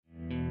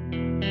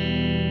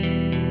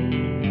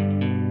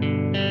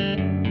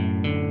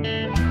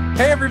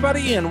Hey,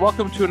 everybody, and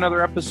welcome to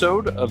another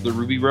episode of the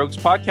Ruby Rogues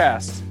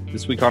podcast.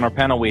 This week on our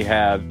panel, we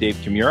have Dave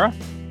Kimura.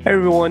 Hey,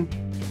 everyone.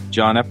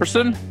 John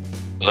Epperson.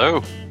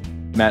 Hello.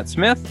 Matt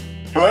Smith.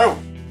 Hello.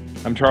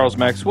 I'm Charles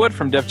Max Wood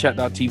from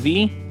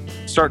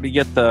devchat.tv. Starting to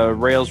get the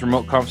Rails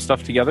remote conf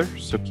stuff together,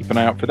 so keep an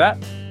eye out for that.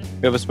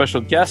 We have a special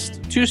guest,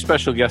 two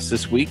special guests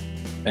this week,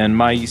 and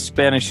my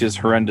Spanish is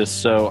horrendous,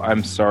 so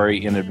I'm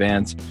sorry in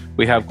advance.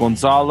 We have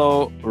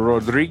Gonzalo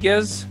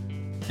Rodriguez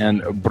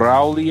and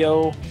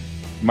Braulio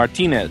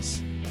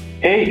Martinez.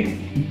 Hey,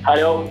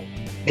 hello.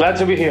 Glad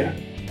to be here.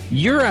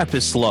 Your app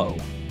is slow,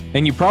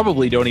 and you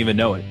probably don't even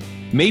know it.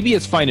 Maybe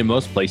it's fine in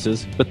most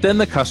places, but then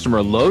the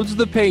customer loads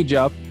the page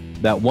up,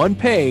 that one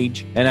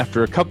page, and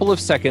after a couple of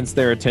seconds,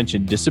 their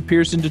attention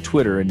disappears into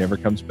Twitter and never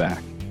comes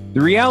back.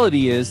 The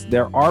reality is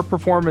there are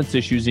performance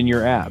issues in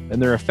your app, and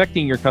they're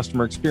affecting your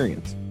customer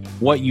experience.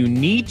 What you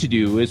need to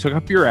do is hook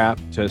up your app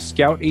to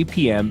Scout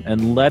APM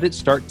and let it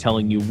start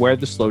telling you where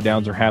the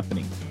slowdowns are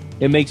happening.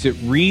 It makes it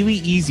really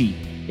easy.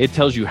 It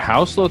tells you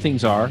how slow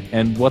things are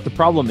and what the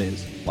problem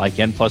is, like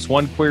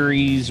N+1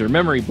 queries or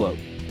memory bloat.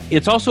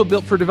 It's also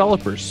built for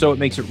developers, so it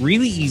makes it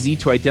really easy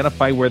to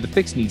identify where the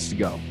fix needs to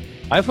go.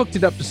 I've hooked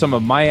it up to some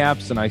of my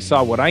apps and I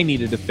saw what I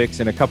needed to fix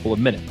in a couple of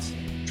minutes.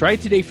 Try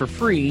it today for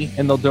free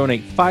and they'll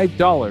donate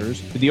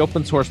 $5 to the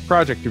open source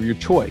project of your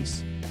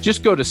choice.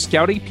 Just go to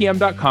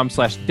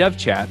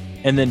scoutapm.com/devchat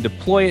and then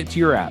deploy it to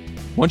your app.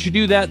 Once you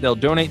do that, they'll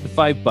donate the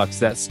 $5.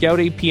 That's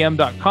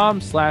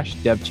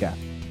scoutapm.com/devchat.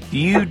 Do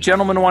you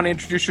gentlemen want to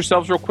introduce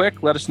yourselves real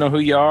quick? Let us know who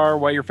you are,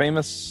 why you're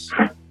famous.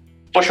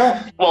 For sure.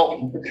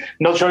 Well,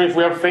 not sure if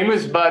we are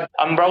famous, but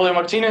I'm Braulio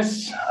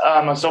Martinez.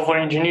 I'm a software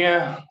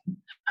engineer.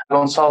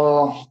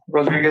 Gonzalo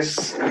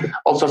Rodriguez,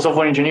 also a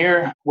software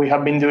engineer. We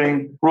have been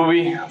doing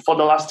Ruby for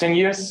the last 10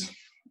 years.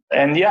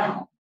 And yeah.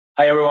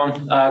 Hi,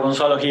 everyone.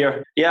 Gonzalo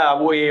here. Yeah,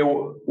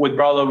 with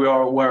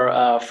Braulio,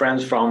 we're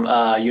friends from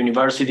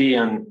university,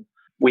 and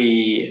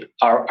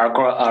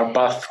our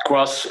path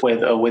cross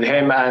with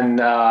him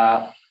and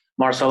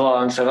Marcelo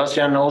and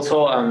Sebastian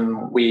also.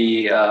 And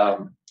we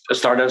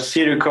started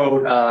Cedar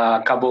Code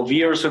a couple of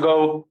years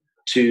ago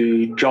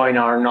to join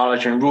our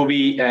knowledge in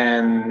Ruby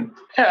and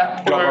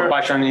drop our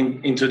passion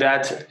into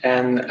that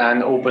and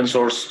open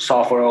source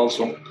software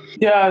also.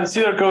 Yeah,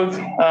 Cedar Code,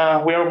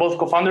 we are both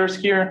co-founders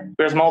here.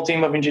 We're a small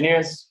team of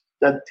engineers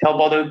that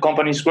help other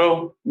companies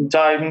grow in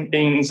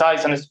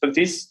size and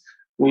expertise.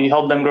 We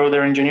help them grow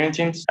their engineering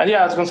teams. And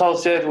yeah, as Gonzalo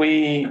said,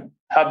 we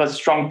have a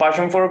strong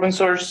passion for open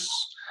source.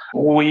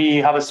 We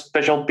have a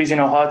special piece in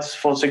our hearts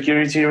for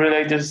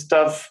security-related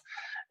stuff.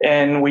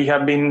 And we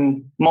have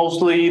been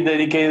mostly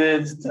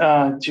dedicated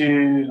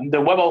to the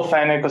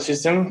WebAuthn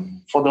ecosystem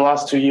for the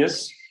last 2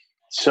 years.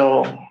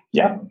 So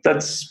yeah,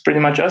 that's pretty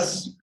much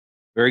us.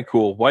 Very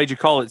cool. Why did you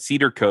call it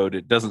Cedar Code?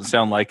 It doesn't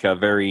sound like a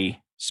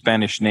very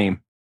Spanish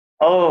name.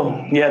 Oh,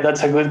 yeah,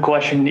 that's a good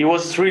question. It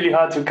was really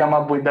hard to come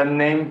up with that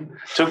name.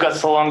 Took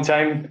us a long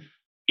time.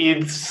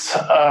 It's,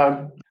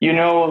 kind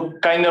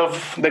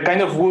of the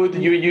kind of wood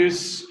you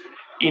use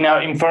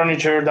in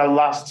furniture that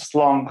lasts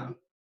long.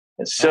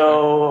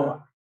 So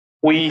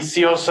we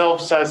see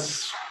ourselves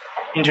as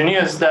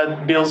engineers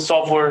that build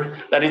software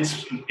that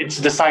it's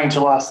designed to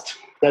last,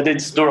 that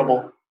it's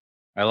durable.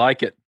 I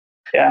like it.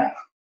 Yeah.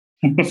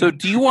 So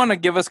do you want to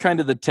give us kind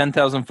of the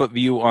 10,000-foot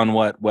view on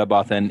what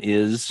WebAuthn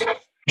is?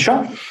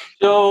 Sure.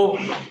 So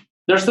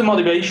there's the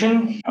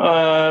motivation,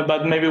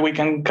 but maybe we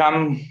can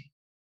come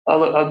a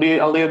little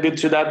bit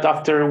to that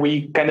after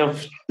we kind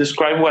of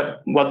describe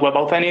what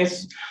WebAuthn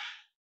is.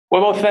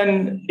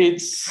 WebAuthn,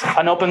 it's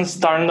an open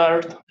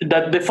standard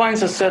that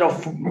defines a set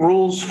of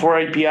rules for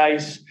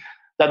APIs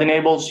that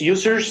enables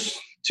users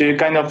to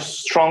kind of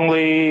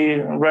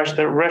strongly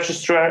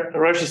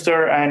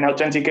register and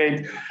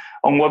authenticate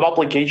on web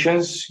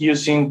applications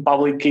using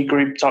public key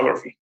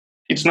cryptography.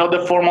 It's not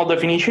the formal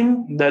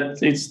definition that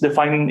it's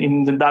defined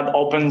in that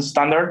open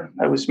standard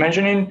I was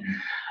mentioning,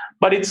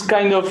 but it's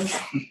kind of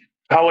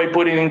how I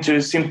put it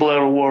into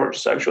simpler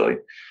words, actually.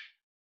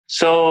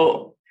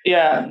 So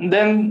yeah,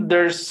 then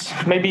there's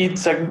maybe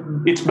it's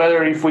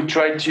better if we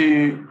try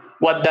to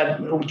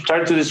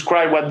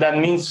describe what that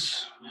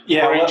means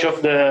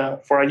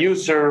for a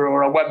user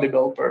or a web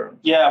developer.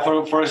 Yeah,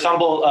 for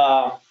example,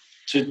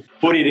 to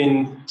put it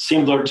in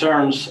simpler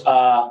terms,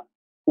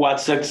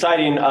 what's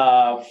exciting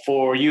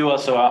for you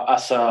as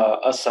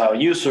a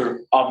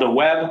user of the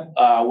web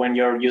when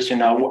you're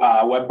using a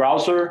web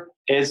browser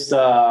is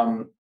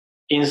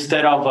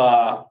instead of,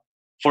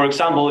 for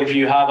example, if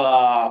you have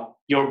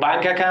your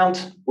bank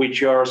account,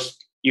 which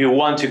you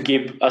want to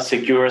keep as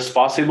secure as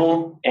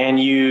possible, and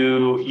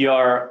you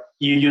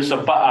use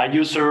a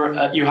user,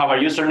 you have a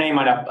username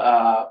and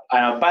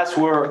a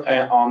password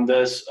on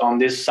this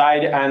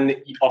site, and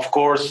of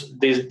course,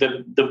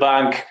 the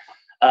bank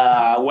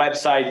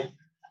website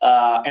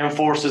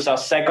enforces a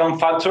second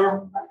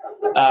factor,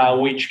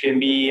 which can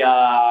be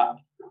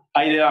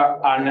either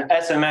an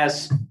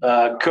SMS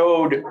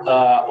code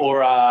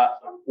or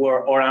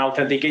an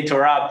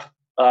authenticator app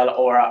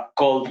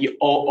called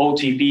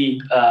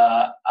OTP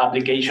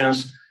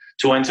applications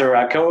to enter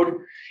a code.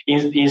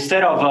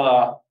 Instead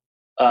of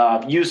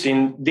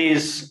using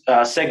this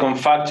second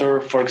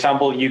factor, for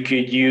example, you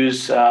could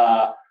use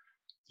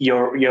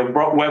your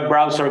web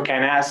browser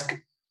can ask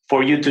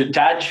for you to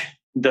touch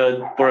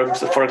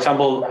for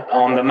example,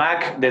 on the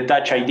Mac, the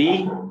Touch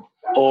ID,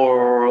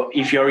 or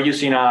if you're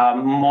using a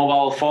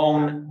mobile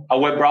phone, a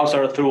web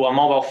browser through a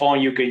mobile phone,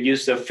 you could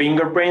use the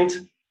fingerprint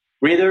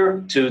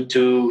reader to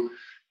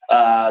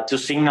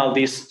signal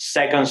this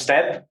second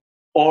step,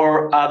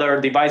 or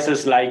other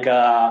devices like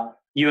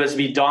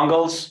USB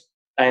dongles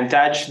and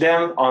touch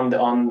them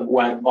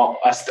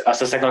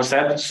as a second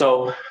step.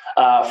 So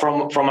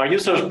from a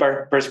user's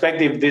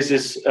perspective, this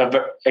is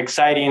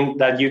exciting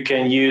that you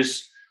can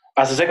use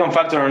as a second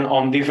factor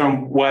on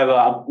different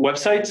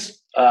websites,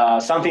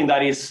 something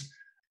that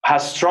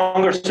has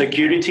stronger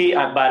security,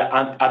 but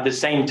at the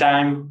same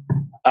time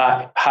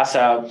has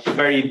a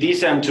very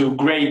decent to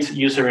great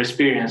user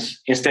experience,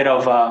 instead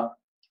of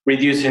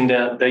reducing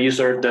the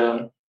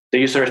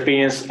user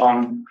experience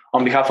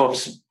on behalf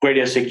of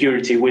greater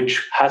security,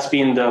 which has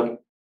been the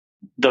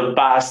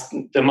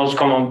most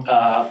common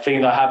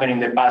thing that happened in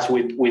the past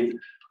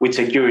with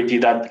security.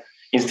 That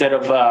instead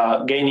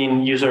of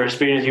gaining user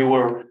experience, you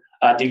were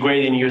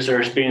degrading user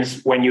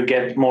experience when you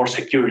get more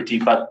security.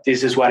 But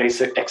this is what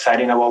is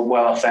exciting about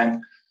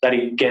WebAuthn, that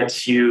it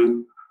gets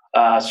you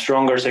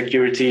stronger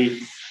security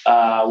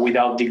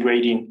without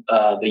degrading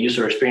the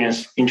user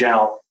experience in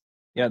general.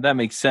 Yeah, that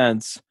makes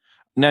sense.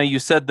 Now, you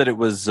said that it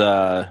was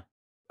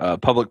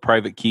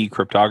public-private key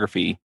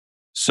cryptography.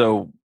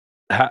 So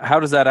how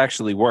does that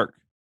actually work?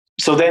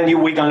 So then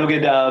we can look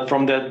at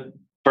from the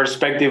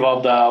perspective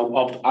of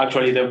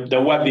actually the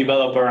web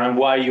developer, and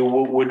why you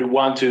would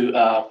want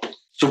to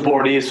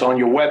support this on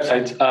your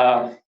website.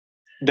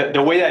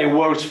 The way that it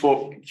works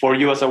for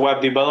you as a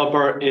web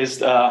developer is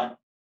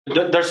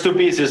there's two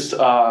pieces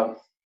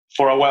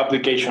for a web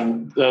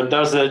application.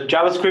 There's the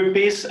JavaScript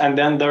piece, and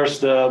then there's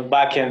the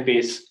backend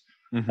piece.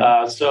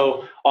 Mm-hmm.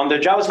 So on the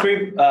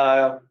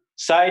JavaScript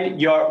side,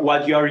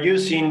 what you're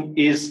using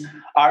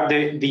are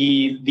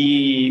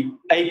the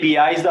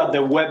APIs that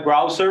the web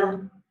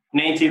browser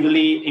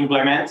natively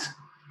implements.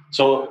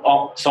 So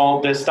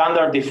the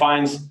standard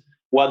defines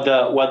what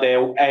the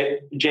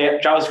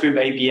JavaScript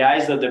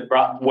APIs that the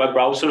web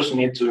browsers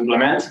need to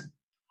implement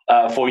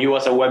for you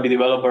as a web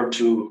developer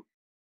to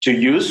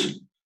use,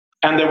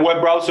 and the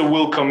web browser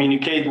will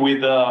communicate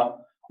with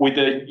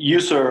the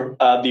user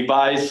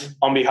device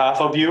on behalf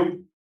of you.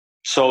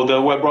 So the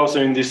web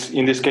browser in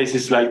this case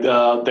is like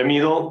the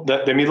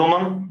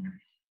middleman.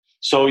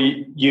 So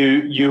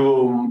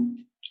you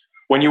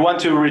when you want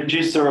to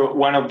register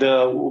one of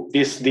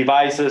these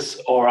devices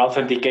or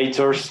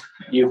authenticators,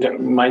 you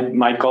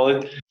might call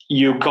it,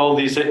 you call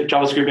this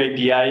JavaScript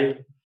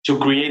API to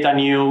create a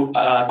new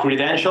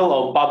credential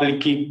or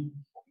public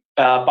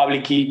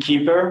key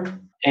keeper.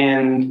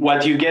 And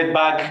what you get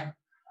back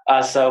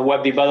as a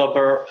web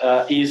developer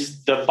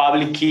is the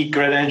public key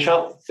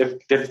credential,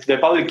 the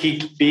public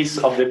key piece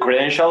of the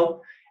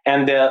credential,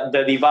 and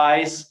the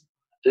device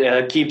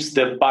keeps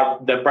the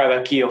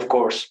private key, of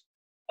course.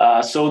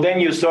 So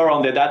then you store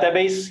on the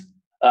database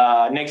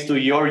next to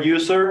your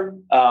user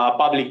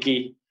public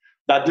key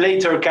that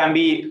later can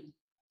be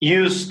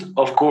used,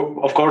 of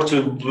course,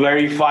 to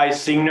verify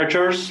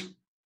signatures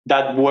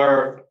that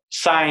were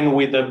signed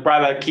with the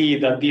private key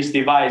that this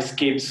device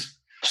keeps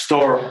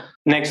stored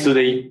next to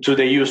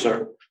the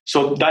user.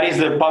 So that is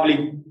the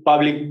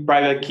public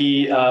private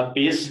key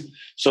piece.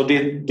 So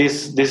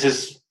this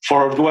is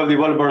for web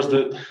developers.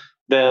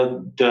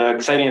 The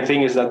exciting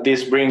thing is that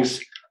this brings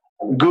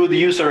good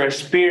user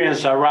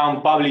experience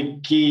around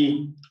public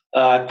key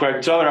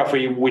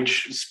cryptography,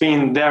 which has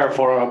been there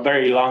for a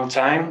very long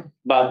time,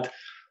 but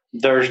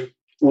there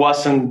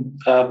wasn't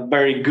a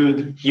very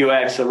good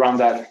UX around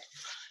that.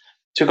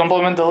 To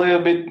complement a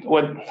little bit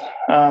what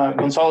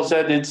Gonzalo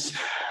said, it's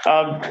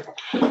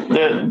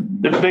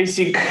the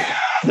basic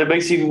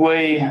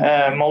way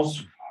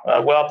most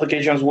web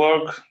applications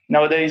work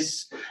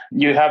nowadays.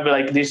 You have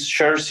like this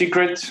shared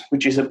secret,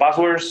 which is the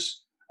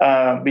passwords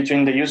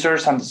between the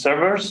users and the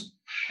servers.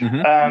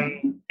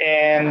 Mm-hmm.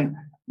 And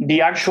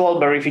the actual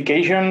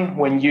verification,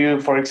 when you,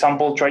 for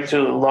example, try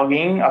to log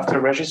in after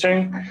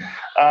registering,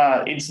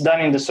 it's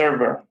done in the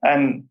server.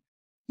 And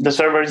the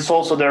server is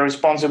also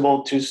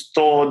responsible to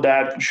store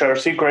that shared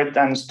secret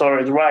and store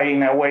it right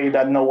in a way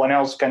that no one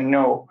else can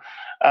know.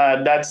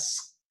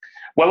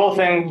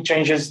 WebAuthn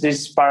changes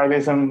this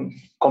paradigm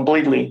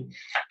completely,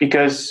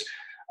 because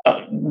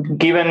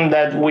given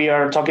that we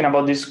are talking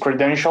about this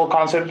credential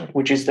concept,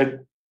 which is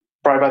the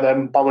private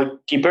and public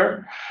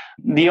keeper,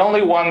 the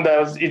only one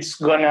that it's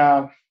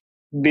gonna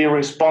be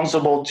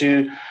responsible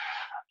to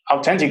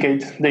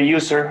authenticate the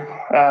user.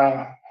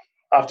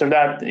 After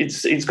that,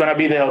 it's gonna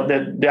be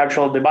the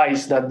actual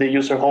device that the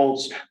user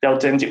holds,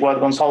 what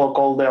Gonzalo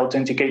called the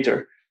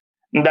authenticator.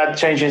 And that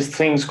changes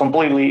things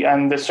completely,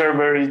 and the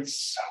server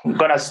it's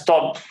gonna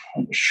stop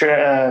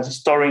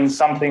storing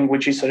something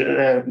which is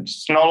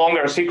it's no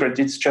longer a secret;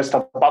 it's just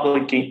a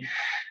public key.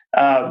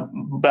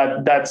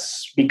 But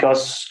that's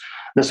because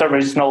the server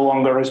is no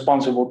longer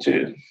responsible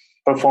to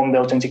perform the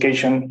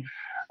authentication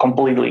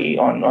completely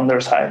on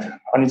their side,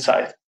 on its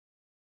side.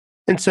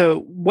 And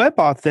so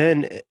WebAuth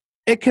then,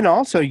 it can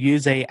also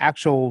use a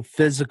actual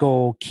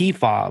physical key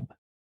fob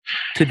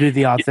to do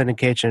the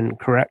authentication,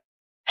 correct?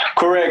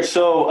 Correct.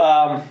 So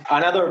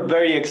another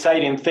very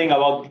exciting thing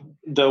about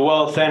the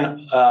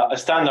WebAuthn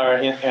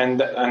standard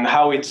and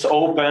how it's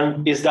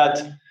open is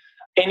that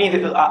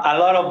a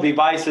lot of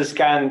devices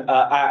can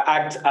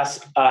act as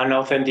an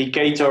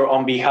authenticator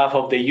on behalf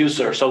of the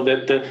user. So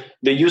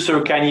the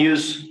user can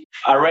use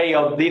array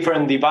of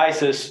different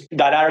devices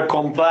that are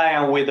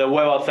compliant with the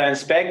WebAuthn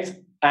spec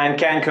and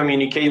can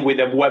communicate with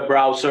the web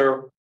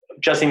browser,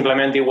 just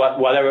implementing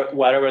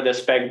whatever the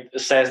spec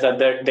says that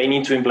they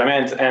need to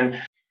implement.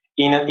 And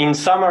in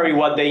summary,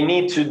 what they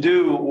need to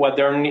do, what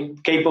they're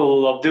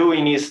capable of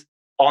doing is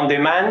on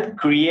demand,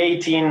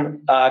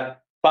 creating a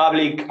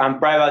public and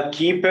private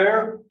key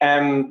pair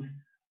and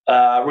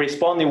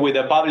responding with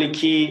a public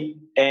key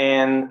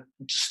and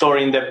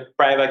storing the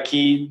private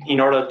key in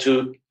order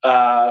to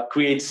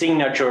create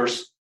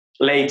signatures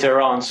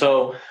later on.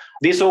 So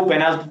this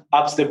opens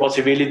up the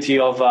possibility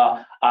of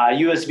a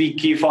USB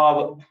key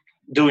fob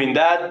doing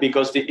that,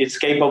 because it's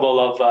capable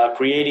of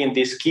creating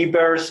these key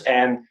pairs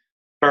and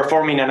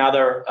performing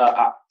another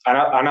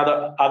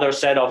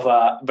set of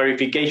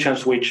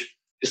verifications, which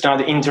is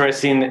not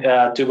interesting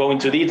to go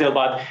into detail,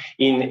 but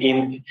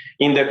in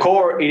the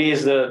core, it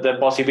is the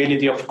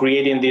possibility of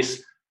creating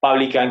this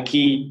public and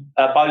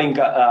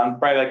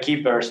private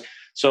key pairs.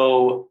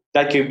 So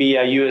that could be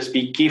a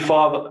USB key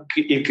fob.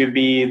 It could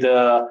be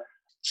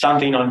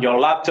something on your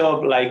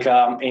laptop, like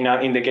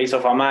in the case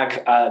of a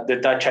Mac, the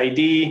Touch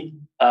ID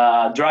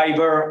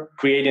driver,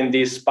 creating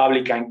this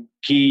public and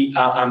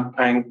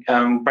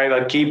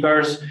private key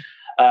pairs.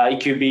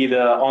 It could be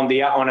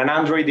on an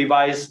Android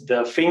device,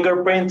 the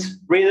fingerprint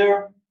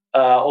reader.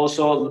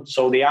 Also,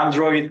 so the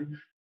Android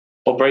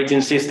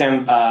operating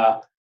system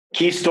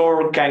key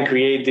store can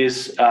create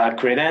these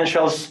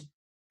credentials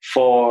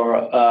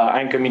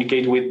and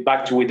communicate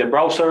back with the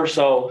browser.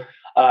 So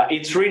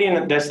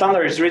the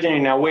standard is written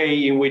in a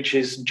way in which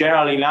is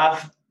general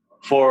enough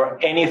for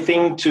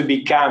anything to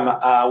become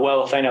a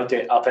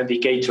WebAuthn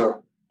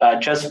authenticator,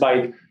 just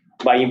by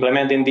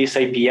implementing these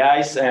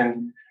APIs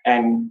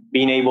and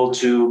being able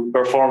to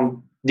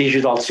perform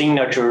digital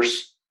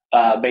signatures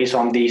based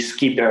on these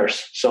key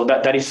pairs. So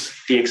that is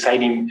the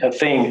exciting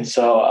thing.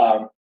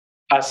 So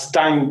as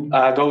time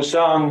goes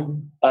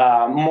on,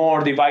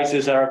 more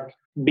devices are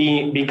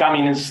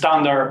becoming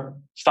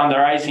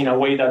standardized in a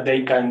way that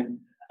they can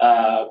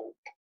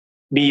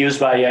be used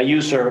by a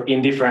user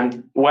in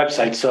different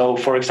websites. So,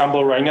 for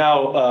example, right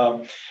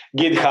now,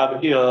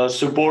 GitHub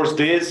supports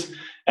this,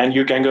 and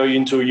you can go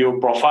into your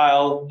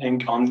profile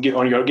and on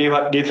your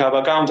GitHub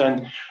account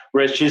and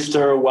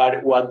register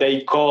what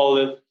they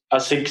call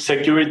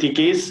security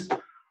keys,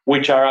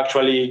 which are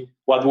actually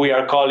what we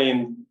are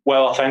calling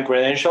WebAuthn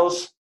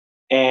credentials.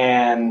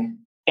 And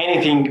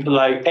anything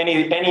like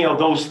any of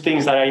those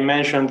things that I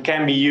mentioned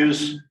can be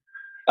used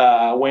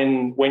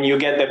when you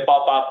get the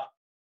pop-up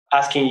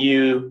asking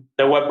you,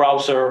 the web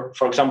browser,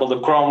 for example, the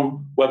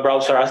Chrome web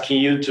browser asking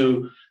you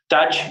to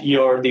touch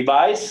your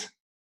device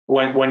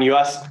when you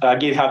ask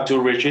GitHub to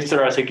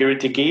register a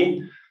security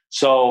key.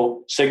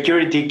 So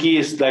security key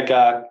is like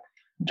a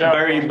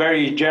very,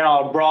 very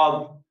general,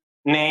 broad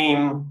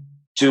name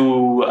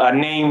to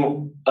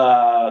name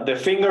the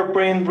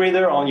fingerprint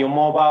reader on your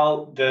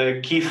mobile, the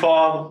key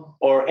fob,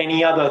 or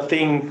any other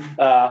thing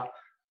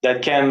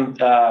that can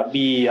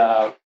be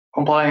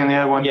compliant in the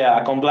other one.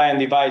 Yeah, a compliant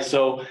device.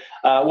 So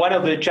one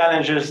of the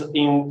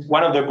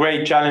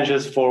great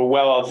challenges for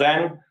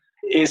WebAuthn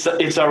is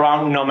it's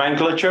around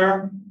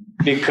nomenclature,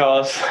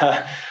 because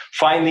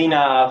finding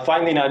a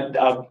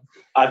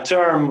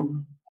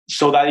term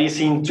so that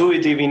is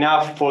intuitive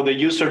enough for the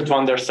user to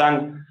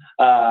understand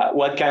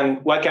what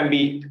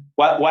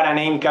a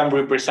name can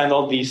represent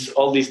all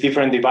these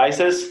different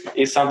devices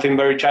is something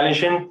very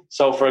challenging.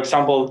 So, for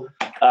example,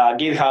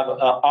 GitHub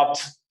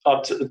opt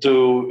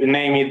to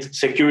name it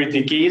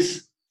security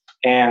keys,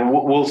 and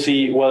we'll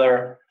see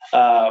whether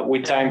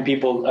with time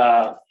people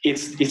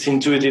it's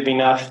intuitive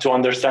enough to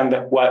understand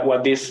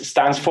what this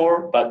stands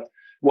for. But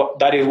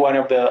that is one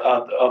of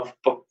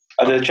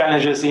the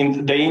challenges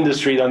in the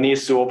industry that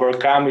needs to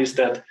overcome, is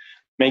that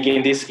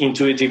making this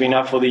intuitive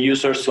enough for the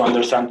users to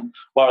understand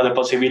what are the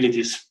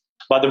possibilities.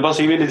 But the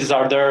possibilities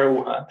are there,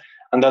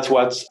 and that's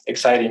what's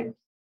exciting.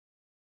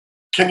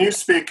 Can you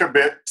speak a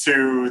bit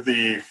to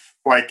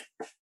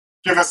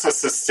give us a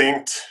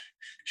succinct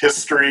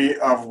history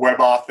of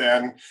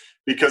WebAuthn,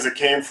 because it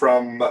came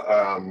from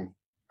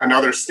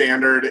another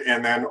standard,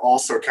 and then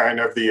also kind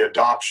of the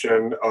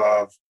adoption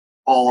of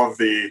all of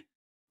the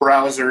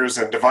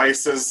browsers and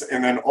devices,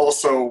 and then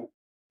also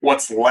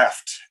what's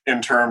left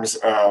in terms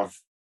of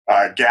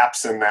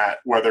gaps in that,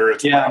 whether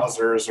it's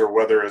browsers or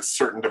whether it's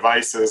certain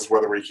devices,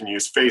 whether we can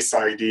use Face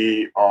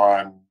ID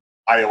on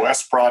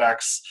iOS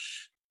products.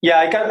 Yeah,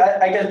 I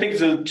can speak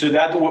to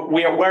that.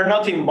 We're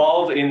not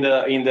involved in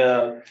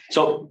the.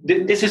 So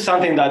this is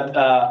something that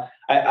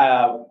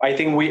I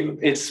think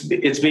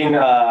it's been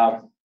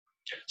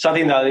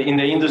something that in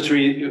the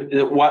industry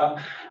what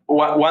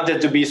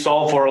wanted to be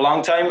solved for a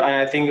long time. And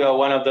I think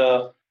one of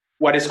the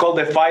what is called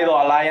the FIDO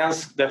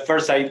Alliance, the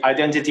First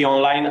Identity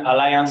Online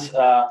Alliance,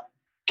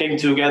 came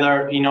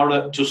together in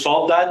order to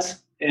solve that.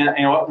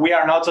 And we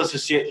are not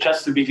associated.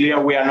 Just to be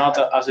clear, we are not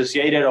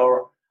associated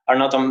or are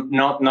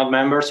not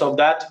members of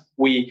that.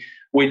 We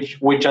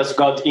just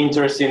got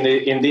interested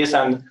in this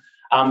and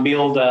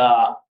build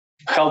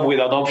help with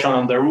adoption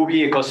on the Ruby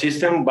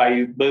ecosystem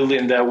by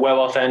building the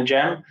WebAuthn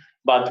gem.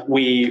 But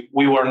we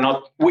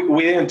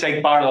didn't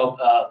take part of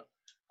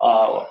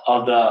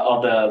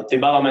the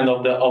development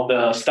of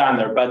the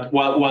standard. But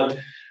what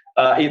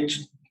it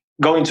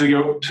going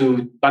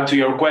back to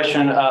your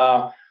question,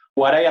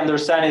 what I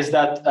understand is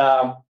that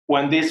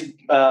when this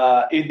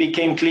it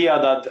became clear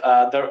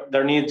that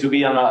there needed to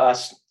be a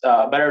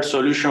better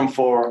solution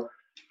for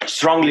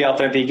strongly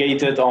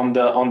authenticated on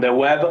the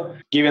web,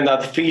 given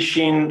that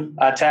phishing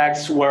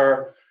attacks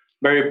were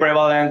very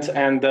prevalent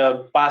and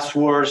the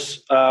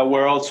passwords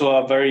were also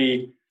a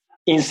very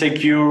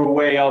insecure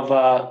way of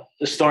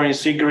storing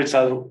secrets,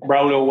 as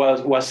Braulio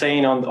was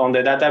saying on the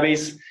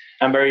database,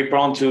 and very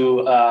prone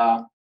to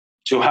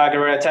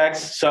hacker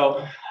attacks.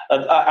 So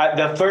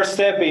the first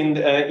step in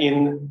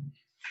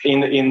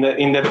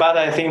the path,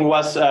 I think,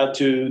 was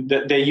to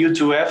the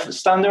U2F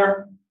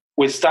standard,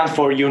 which stands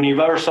for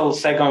Universal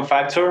Second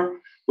Factor,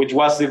 which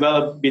was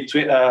developed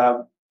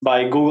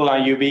by Google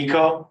and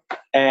Yubico,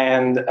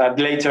 and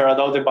later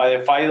adopted by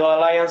the FIDO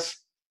Alliance.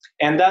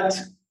 And that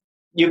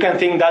you can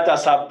think that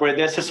as a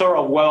predecessor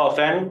of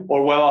WebAuthn,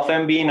 or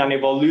WebAuthn being an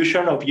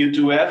evolution of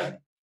U2F.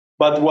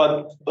 But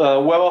what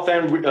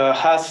WebAuthn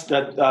has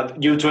that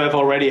U2F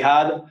already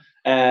had,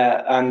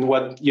 and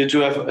what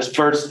U2F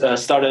first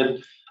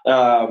started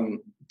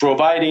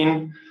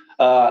providing,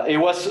 it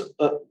was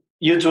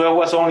U2F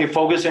was only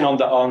focusing on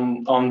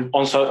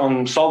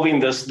solving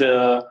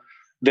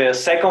the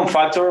second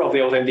factor of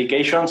the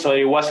authentication. So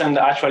it wasn't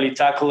actually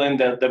tackling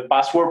the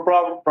password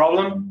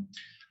problem.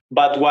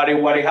 But what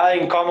it had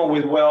in common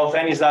with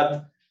WebAuthn is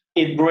that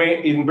it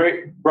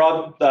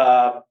brought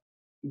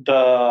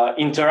the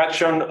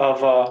interaction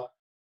of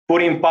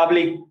putting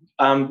public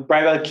and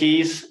private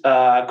keys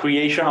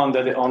creation on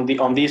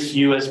this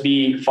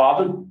USB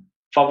fob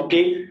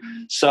key.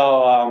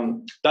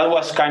 So that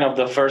was kind of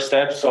the first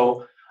step.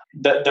 So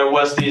there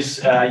was this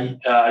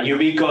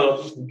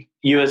Yubico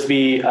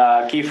USB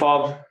key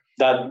fob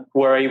that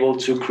were able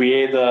to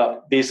create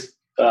this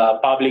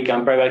public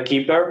and private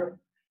key pair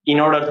in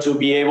order to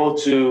be able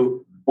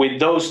to, with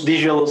those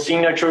digital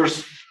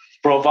signatures,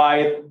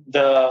 provide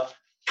the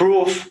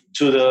proof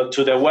to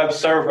the web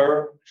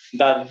server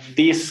that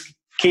this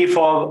key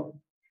fob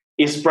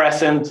is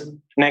present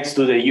next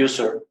to the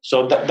user.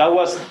 So that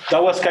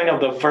was kind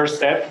of the first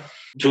step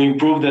to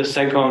improve the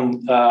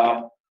second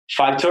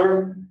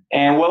factor.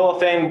 And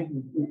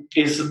WebAuthn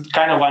is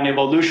kind of an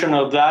evolution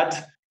of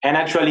that, and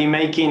actually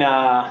making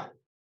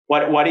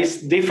what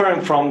is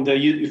different from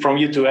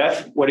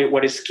U2F.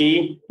 What is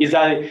key is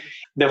that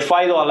the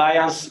FIDO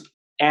Alliance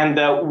and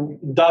the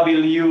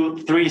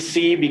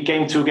W3C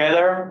became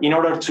together in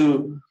order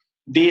to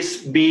this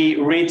be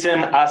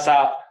written as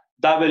a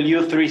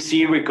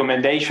W3C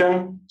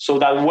recommendation, so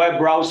that web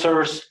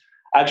browsers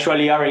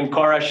actually are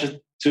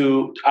encouraged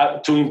to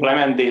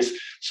implement this.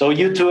 So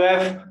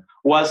U2F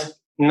was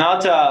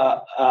not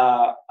a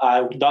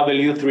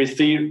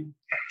W3C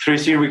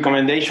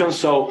recommendation,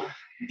 so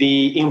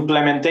the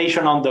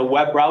implementation on the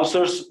web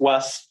browsers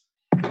was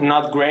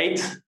not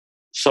great.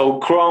 So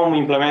Chrome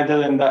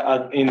implemented in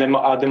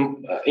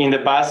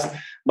the past,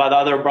 but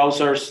other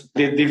browsers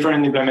did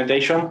different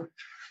implementation.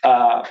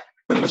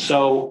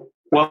 So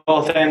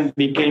WebAuthn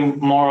became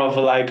more of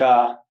like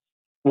a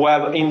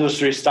web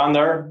industry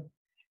standard,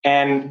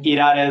 and it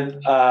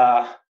added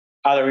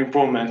other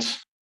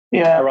improvements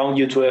around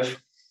U2F.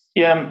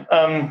 Yeah,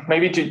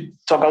 maybe to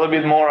talk a little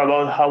bit more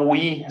about how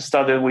we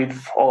started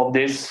with all of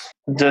this.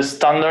 The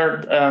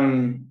standard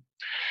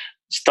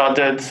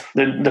started,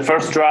 the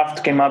first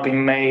draft came up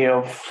in May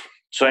of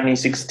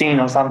 2016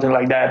 or something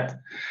like that.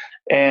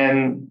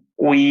 And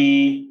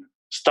we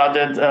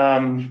started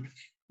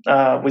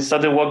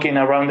working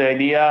around the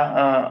idea,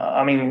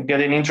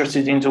 getting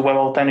interested into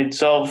WebAuthn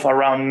itself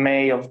around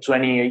May of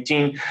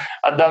 2018.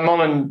 At that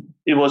moment,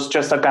 it was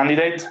just a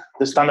candidate.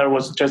 The standard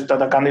was just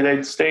at a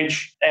candidate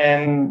stage.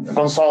 And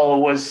Gonzalo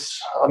was,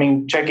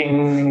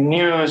 checking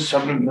news.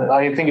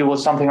 I think it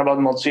was something about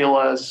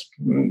Mozilla's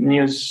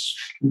news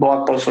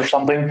blog post or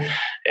something.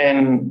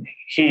 And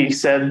he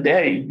said,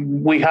 hey,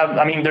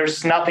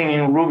 there's nothing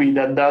in Ruby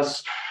that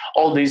does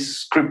all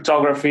this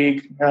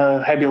cryptography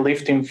heavy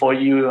lifting for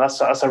you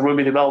as a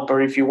Ruby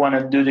developer if you want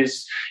to do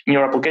this in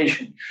your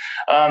application.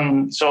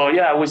 We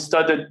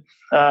started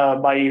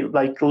by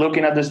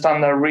looking at the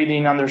standard,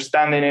 reading,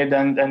 understanding it,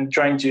 and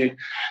trying to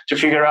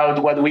figure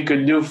out what we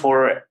could do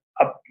for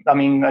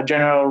a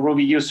general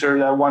Ruby user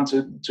that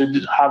wanted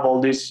to have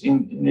all this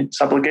in its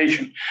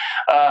application.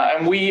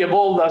 And we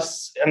evolved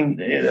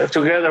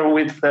together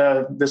with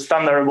the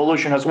standard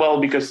evolution as well,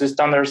 because the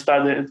standard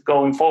started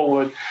going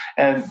forward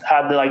and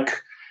had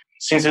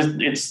since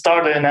it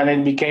started and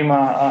it became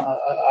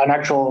an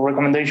actual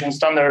recommendation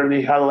standard,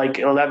 we had like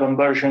 11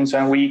 versions,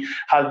 and we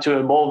had to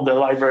evolve the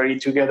library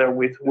together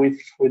with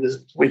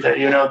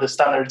the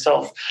standard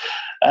itself,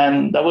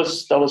 and that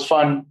was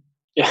fun.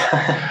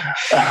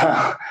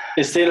 Yeah,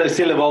 it's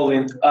still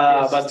evolving,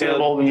 but still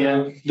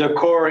evolving, the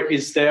core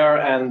is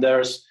there, and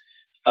there's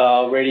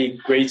already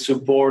great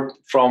support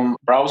from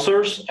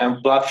browsers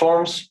and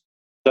platforms.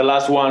 The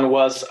last one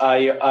was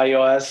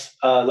iOS,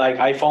 like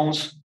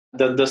iPhones.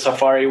 The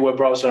Safari web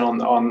browser on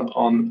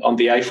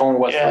the iPhone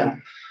was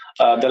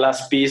the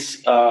last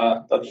piece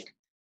that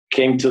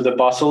came to the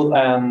puzzle,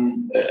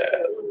 and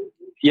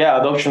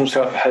adoption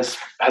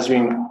has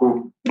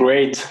been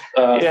great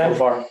so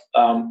far.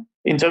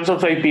 In terms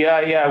of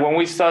API, when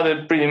we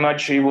started, pretty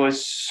much it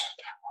was,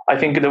 I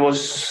think there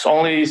was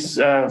only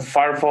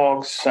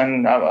Firefox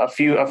and a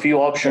few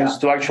options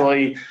to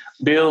actually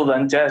build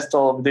and test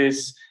all of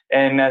this.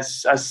 And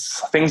as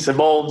things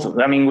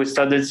evolved, I mean, we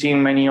started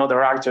seeing many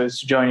other actors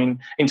joining.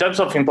 In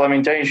terms of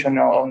implementation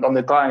on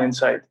the client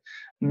side,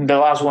 the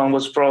last one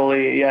was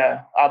probably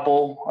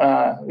Apple.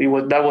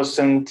 That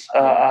wasn't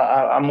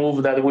a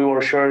move that we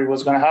were sure it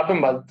was going to happen,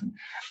 but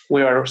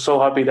we are so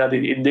happy that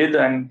it did,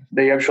 and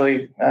they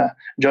actually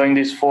joined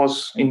this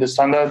force in the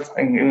standard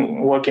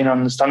and working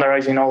on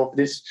standardizing all of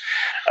this.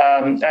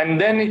 And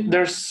then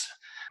there's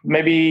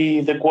maybe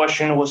the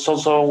question was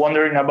also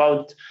wondering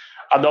about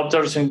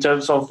adopters in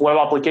terms of web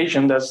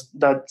application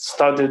that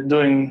started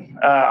doing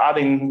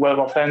adding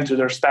WebAuthn to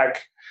their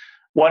stack.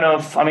 One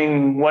of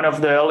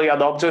the early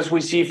adopters we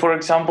see, for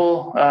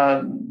example,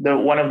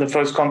 one of the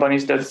first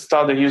companies that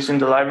started using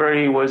the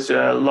library was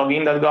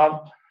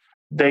Login.gov.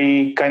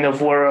 They kind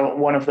of were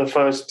one of the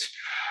first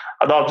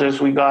adopters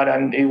we got,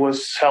 and it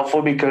was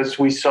helpful because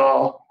we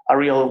saw a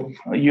real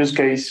use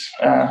case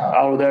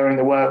out there in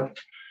the web.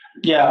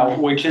 Yeah,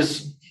 which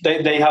is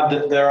they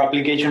have their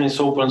application is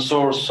open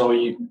source, so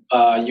you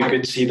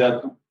could see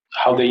that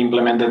how they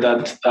implemented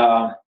that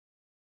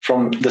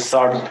from the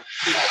start.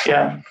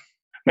 Yeah,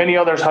 many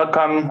others have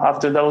come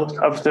after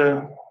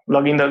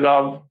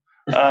Login.gov.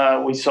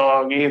 We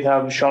saw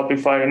GitHub,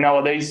 Shopify.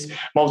 Nowadays,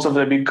 most of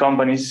the big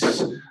companies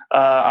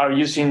are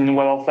using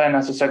WebAuthn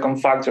as a second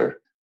factor.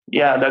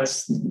 Yeah,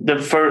 that's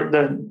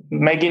the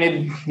making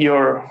it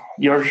your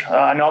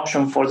an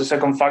option for the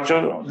second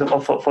factor.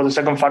 For the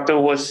second factor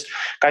was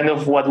kind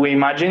of what we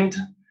imagined,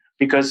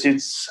 because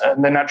it's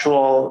the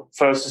natural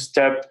first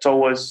step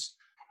towards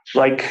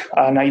like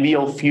an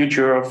ideal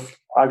future of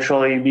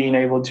actually being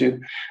able to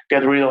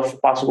get rid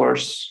of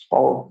passwords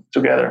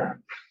altogether.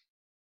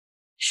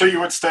 So you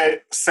would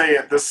say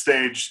at this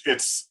stage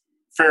it's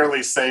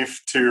fairly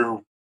safe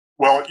to,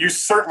 well, you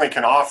certainly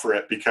can offer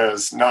it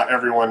because not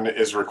everyone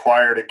is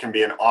required. It can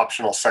be an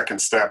optional second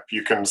step.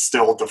 You can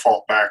still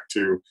default back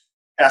to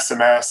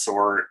SMS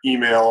or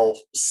email,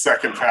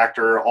 second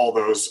factor, all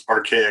those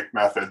archaic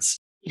methods.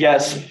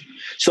 Yes.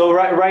 So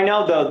right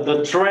now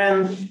the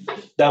trend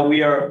that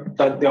we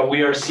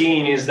are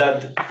seeing is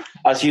that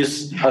as you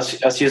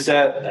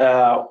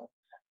said,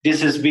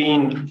 this is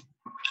being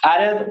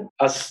added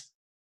as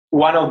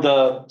one of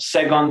the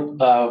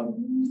second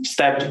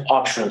step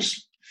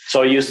options.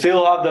 So you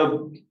still have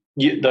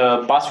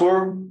the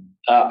password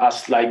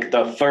as like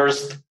the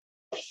first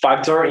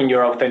factor in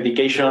your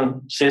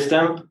authentication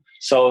system.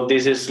 So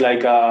this is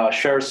like a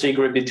shared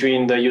secret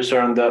between the user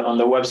and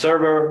the web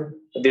server.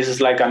 This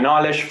is like a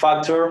knowledge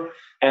factor.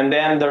 And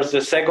then there's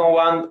the second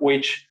one,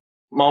 which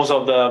most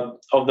of the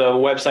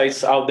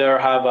websites out there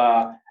have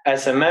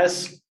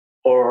SMS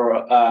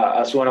or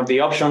as one of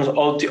the options,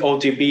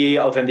 OTP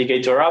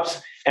authenticator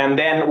apps, and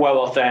then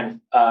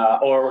WebAuthn,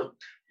 or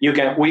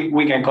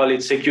we can call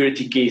it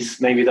security keys.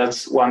 Maybe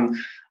that's one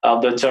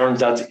of the terms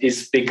that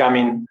is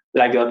becoming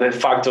like a de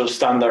facto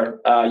standard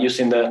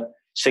using the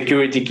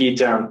security key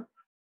term.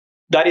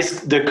 That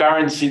is the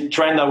current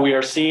trend that we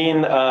are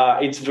seeing.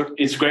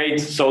 It's great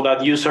so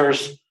that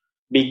users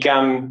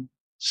become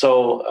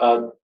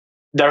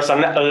there's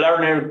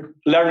a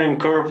learning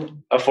curve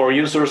for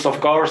users, of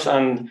course,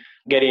 and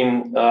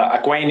getting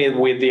acquainted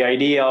with the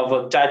idea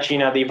of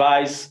touching a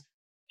device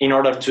in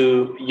order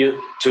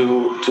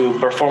to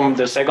perform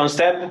the second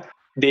step.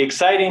 The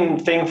exciting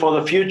thing for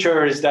the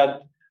future is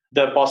that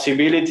the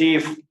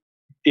possibility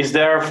is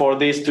there for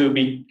this to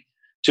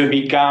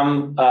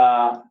become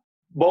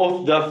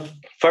both the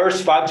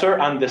first factor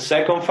and the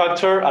second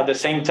factor at the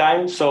same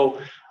time. So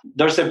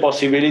there's a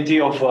possibility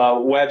of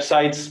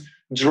websites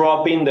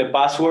dropping the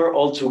password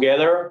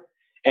altogether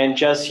and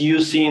just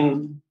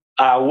using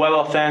a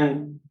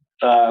WebAuthn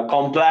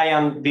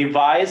compliant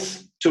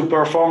device to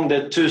perform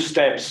the two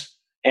steps.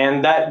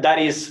 And that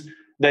is,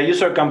 the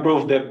user can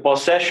prove the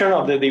possession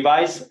of the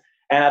device,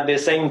 and at the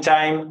same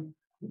time,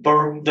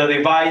 the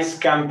device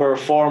can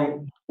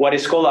perform what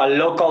is called a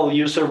local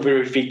user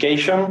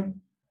verification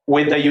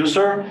with the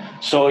user.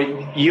 So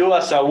you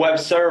as a web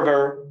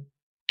server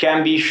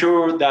can be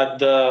sure that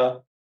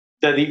the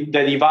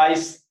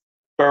device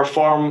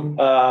perform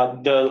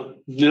the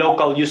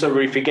local user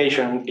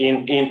verification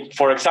in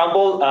for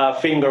example,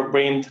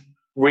 fingerprint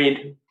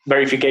read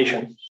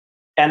verification.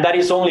 and that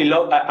is only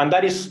and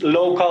that is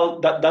local.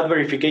 That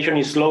verification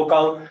is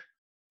local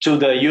to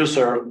the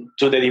user,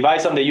 to the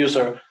device and the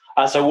user.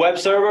 As a web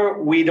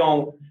server, we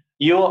don't.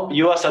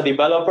 You as a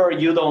developer,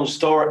 you don't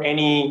store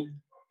any.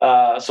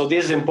 So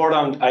this is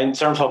important in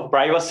terms of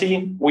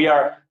privacy. We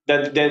are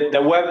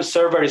the web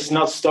server is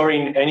not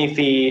storing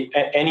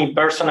any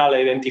personal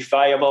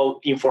identifiable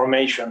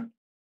information.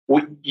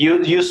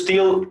 You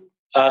still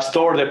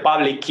store the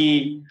public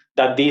key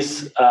that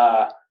this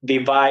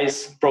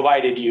device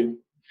provided you.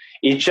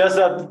 It's just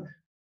that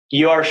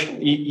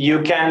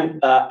you can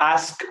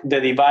ask the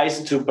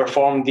device to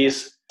perform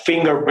this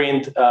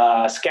fingerprint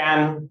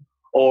scan,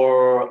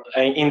 or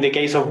in the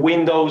case of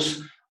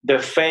Windows, the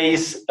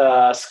face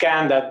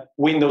scan that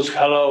Windows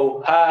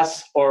Hello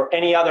has, or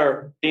any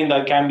other thing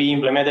that can be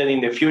implemented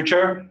in the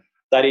future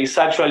that is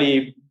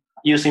actually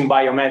using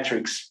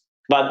biometrics.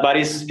 But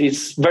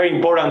it's very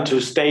important to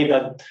state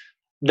that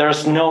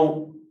there's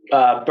no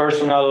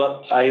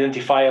personal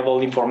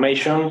identifiable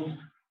information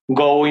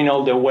going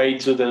all the way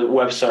to the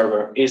web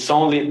server. It's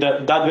only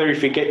that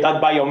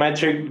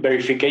biometric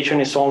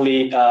verification is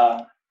only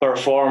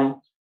performed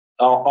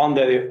on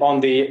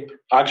the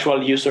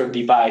actual user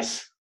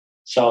device.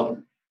 So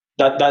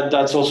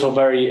that's also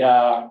very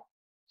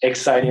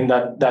exciting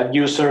that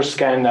users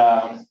can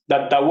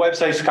that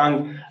websites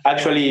can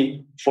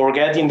actually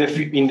forget in the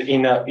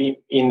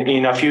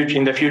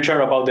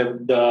future about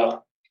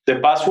the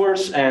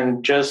passwords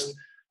and just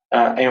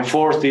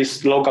enforce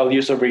this local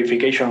user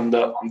verification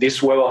on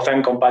these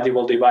WebAuthn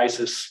compatible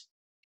devices.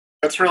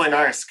 That's really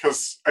nice,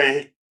 because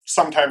I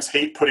sometimes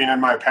hate putting in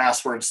my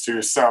passwords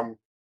to some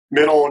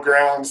middle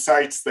ground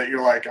sites that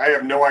you're like, I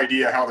have no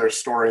idea how they're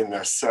storing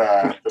this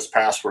this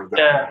password.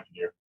 Yeah,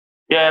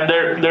 and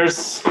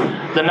there's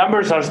the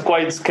numbers are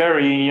quite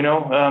scary. You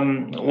know,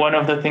 one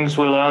of the things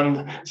we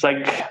learned is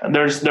like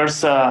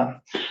there's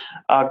a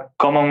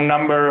common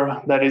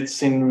number that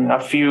it's in a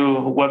few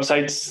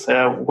websites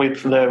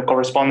with the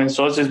corresponding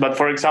sources. But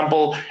for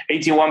example,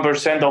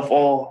 81% of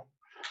all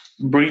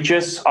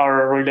breaches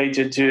are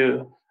related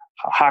to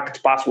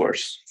hacked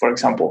passwords, for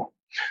example.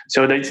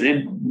 So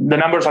the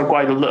numbers are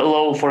quite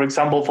low, for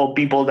example, for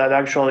people that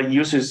actually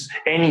uses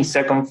any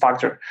second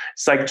factor.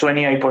 It's like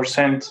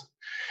 28%.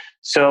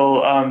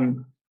 So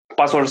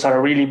passwords are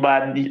a really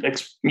bad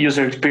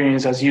user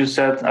experience, as you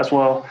said as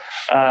well,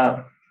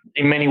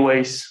 in many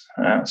ways.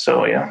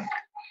 Yeah.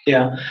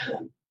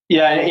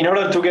 In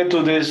order to get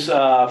to this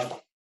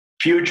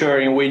future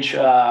in which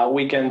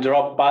we can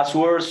drop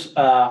passwords,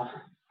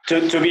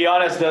 to be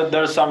honest,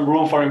 there's some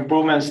room for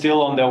improvement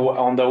still on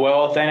the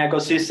WebAuthn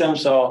ecosystem.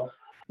 So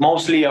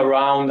mostly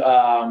around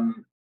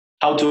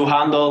how to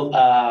handle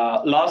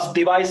lost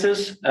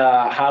devices,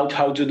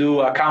 how to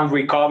do account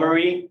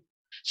recovery.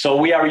 So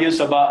we are used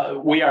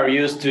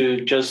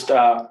to just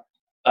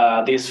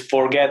this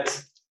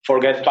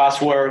forget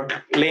password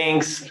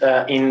links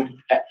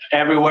in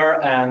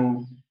everywhere,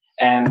 and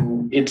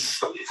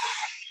it's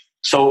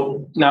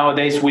so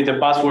nowadays with the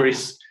password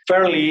it's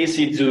fairly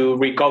easy to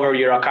recover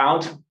your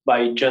account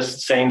by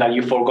just saying that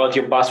you forgot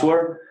your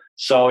password.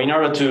 So in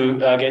order to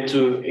get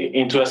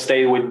into a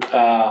state with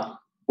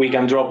we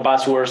can drop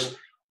passwords,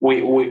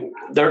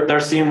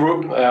 there's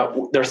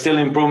still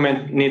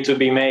improvement need to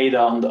be made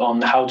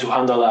on how to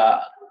handle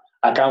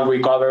account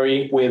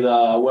recovery with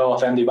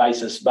WebAuthn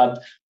devices. But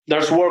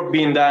there's work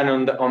being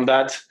done on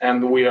that,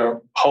 and we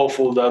are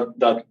hopeful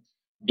that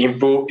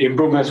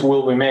improvements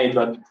will be made.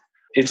 But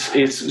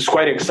it's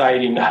quite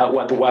exciting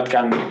what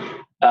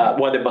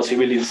the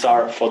possibilities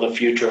are for the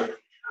future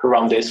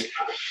around this.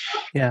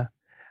 Yeah.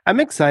 I'm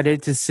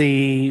excited to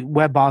see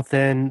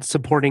WebAuthn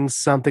supporting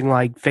something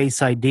like Face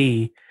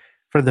ID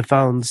for the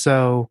phone.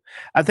 So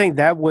I think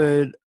that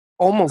would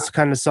almost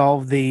kind of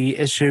solve the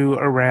issue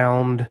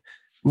around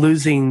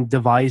losing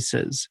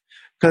devices,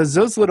 because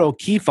those little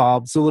key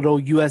fobs, the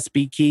little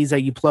USB keys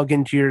that you plug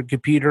into your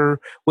computer,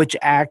 which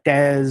act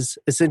as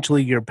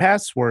essentially your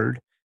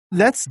password,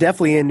 that's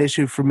definitely an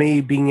issue for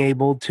me, being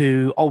able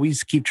to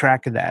always keep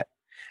track of that,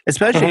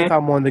 especially if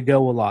I'm on the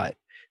go a lot,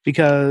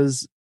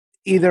 because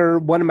either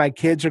one of my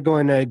kids are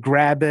going to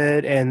grab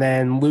it and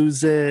then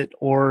lose it,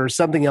 or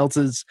something else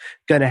is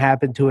going to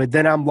happen to it.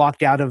 Then I'm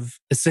locked out of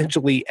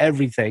essentially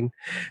everything.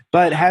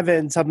 But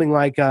having something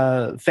like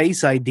a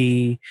Face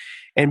ID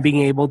and being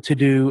able to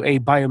do a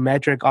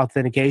biometric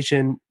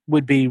authentication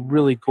would be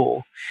really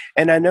cool.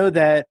 And I know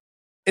that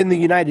in the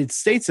United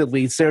States, at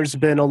least, there's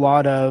been a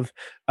lot of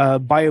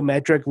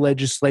biometric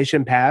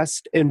legislation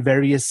passed in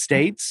various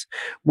states,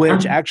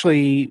 which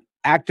actually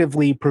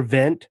actively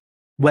prevent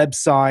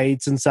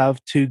websites and stuff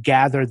to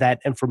gather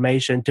that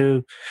information.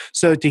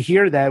 So to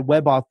hear that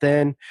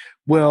WebAuthn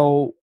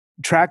will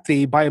track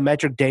the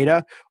biometric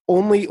data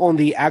only on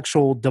the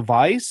actual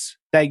device,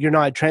 that you're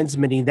not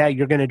transmitting that,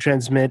 you're going to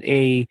transmit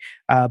a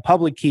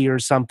public key or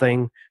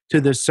something to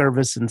the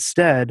service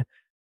instead,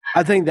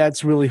 I think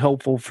that's really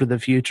helpful for the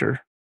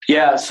future.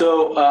 Yeah,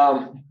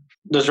 so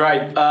that's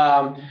right.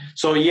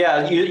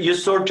 You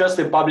store just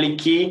the public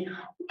key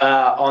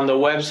on the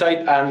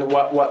website, and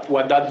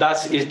what that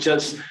does is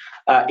just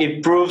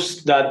it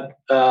proves that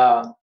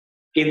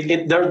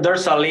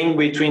there's a link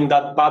between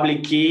that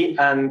public key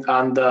and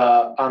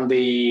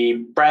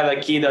the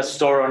private key that's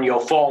stored on your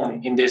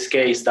phone. In this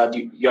case, that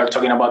you are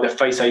talking about the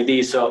Face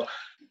ID. So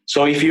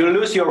if you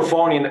lose your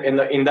phone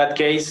in that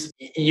case,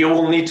 you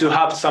will need to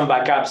have some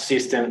backup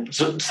system,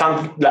 so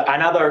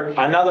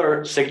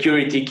another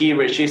security key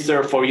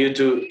register for you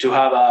to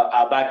have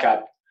a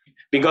backup.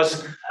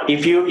 Because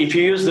if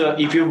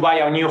you buy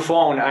a new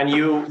phone and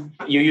you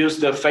use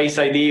the Face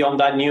ID on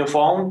that new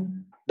phone,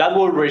 that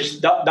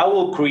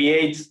will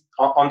create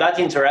on that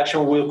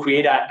interaction will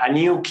create a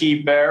new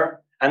key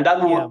pair, and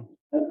that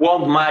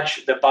won't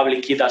match the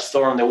public key that's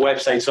stored on the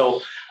website.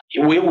 So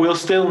we will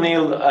still need.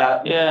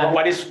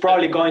 What is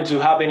probably going to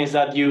happen is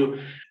that you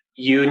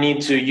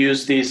need to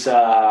use this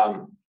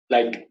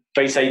like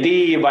Face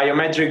ID,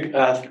 biometric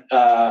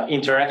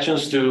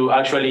interactions to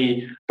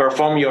actually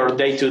perform your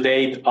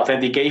day-to-day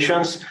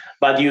authentications,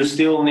 but you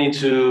still need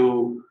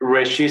to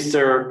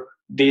register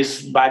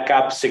these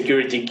backup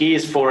security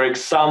keys. For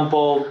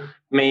example,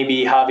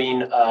 maybe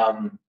having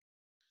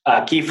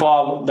a key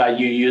fob that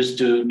you use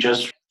to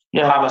just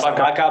have as a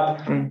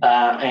backup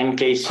in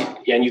case,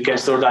 and you can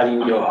store that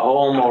in your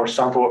home or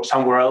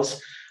somewhere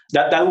else.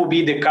 That will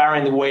be the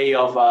current way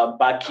of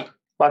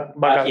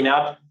backing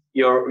up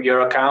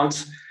your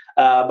accounts.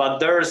 But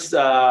there's,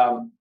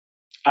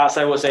 as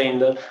I was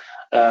saying,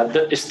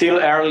 it's still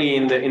early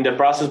in the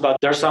process, but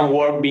there's some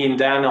work being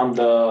done on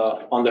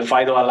the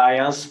FIDO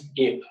Alliance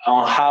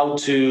on how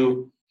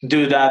to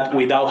do that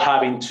without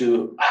having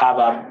to have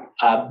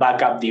a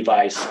backup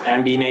device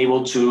and being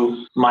able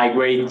to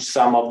migrate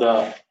some of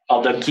the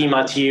key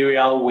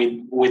material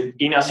with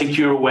in a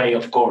secure way,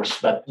 of course.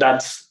 But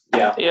that's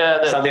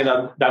something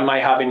that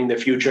might happen in the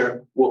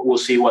future. We'll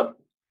see what.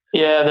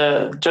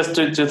 Yeah, just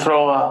to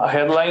throw a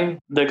headline,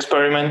 the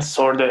experiments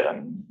or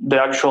the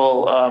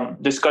actual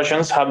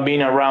discussions have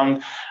been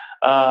around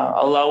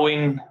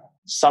allowing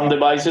some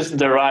devices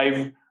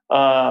derive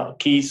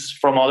keys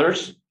from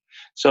others.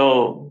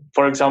 So,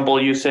 for example,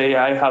 you say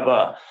I have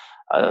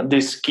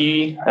this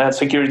key,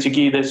 security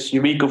key, this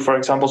Ubiquiti, for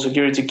example,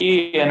 security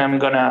key, and I'm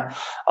gonna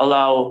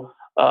allow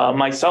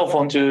my cell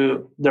phone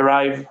to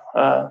derive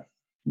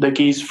the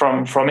keys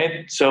from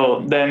it.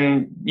 So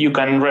then you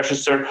can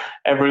register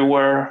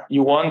everywhere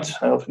you want,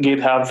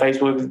 GitHub,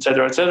 Facebook,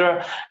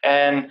 etc.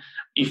 And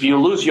if you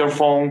lose your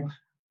phone,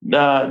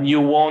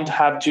 you won't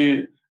have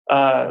to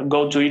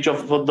go to each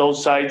of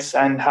those sites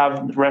and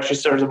have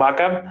registered the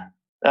backup.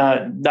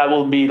 That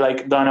will be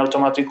like done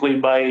automatically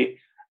by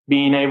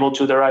being able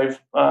to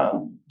derive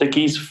the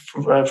keys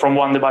from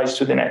one device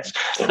to the next.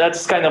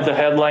 That's kind of the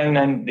headline,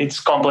 and it's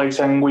complex,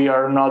 and we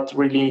are not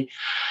really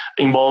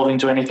involved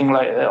into anything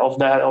like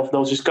of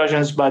those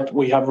discussions, but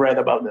we have read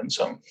about them.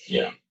 So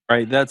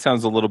right. That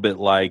sounds a little bit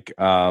like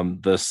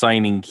the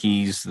signing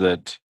keys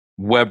that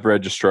web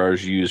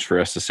registrars use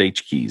for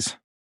SSH keys.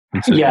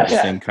 So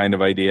same kind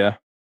of idea.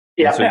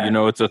 Yeah. And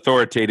so it's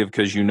authoritative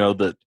because you know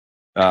that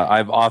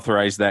I've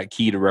authorized that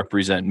key to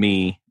represent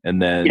me,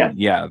 and then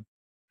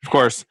of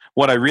course,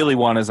 what I really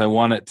want is I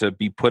want it to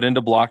be put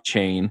into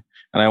blockchain,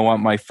 and I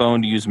want my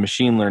phone to use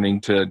machine learning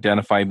to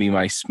identify me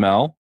my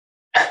smell.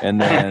 And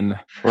then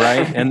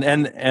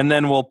and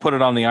then we'll put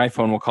it on the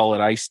iPhone. We'll call it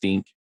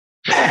iStink.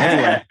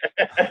 Anyway,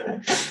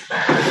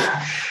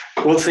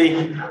 we'll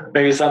see.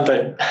 Maybe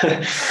sometime.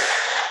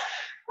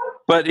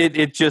 But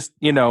it just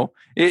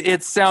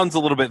it sounds a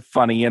little bit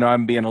funny.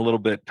 I'm being a little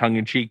bit tongue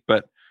in cheek,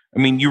 but I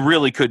mean, you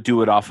really could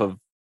do it off of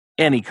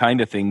any kind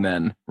of thing,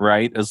 then,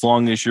 right? As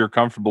long as you're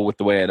comfortable with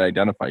the way it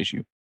identifies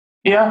you.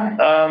 Yeah.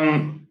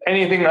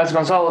 Anything, as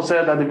Gonzalo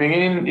said at the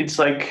beginning, it's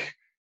like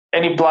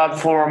any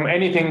platform,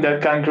 anything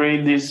that can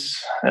create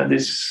these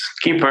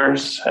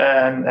keepers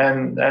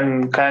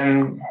and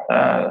can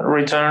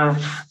return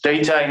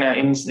data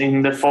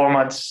in the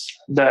formats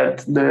that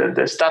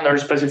the standard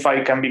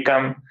specify can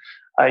become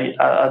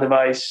a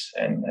device.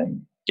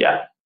 And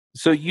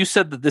So you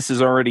said that this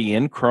is already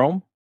in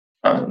Chrome?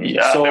 So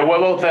the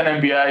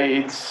WebAuthn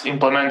MPI, it's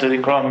implemented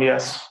in Chrome,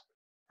 yes.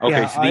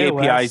 Okay, so the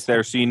API is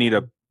there, so you need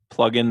a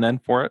plugin then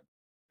for it?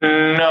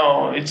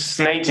 No, it's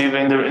native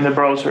in the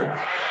browser.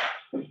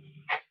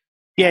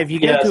 Yeah, if you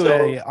go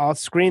to a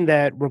screen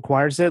that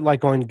requires it,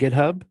 like on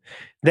GitHub,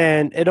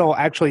 then it'll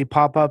actually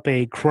pop up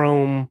a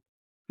Chrome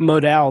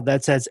modal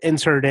that says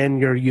insert in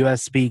your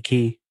USB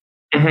key.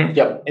 Mm-hmm.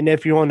 Yep. And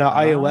if you're on an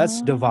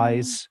iOS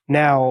device,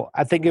 now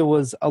I think it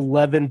was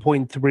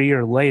 11.3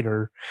 or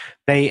later,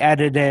 they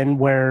added in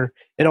where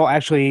it'll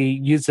actually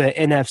use the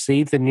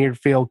NFC, the near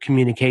field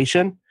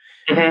communication,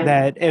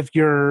 that if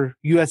your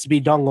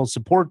USB dongle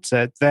supports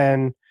it,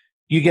 then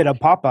you get a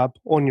pop-up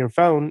on your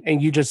phone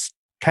and you just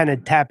kind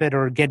of tap it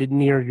or get it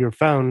near your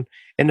phone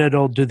and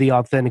it'll do the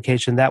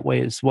authentication that way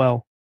as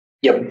well.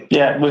 Yep.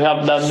 Yeah, we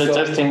have done the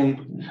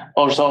testing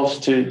ourselves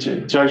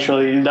to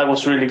actually, that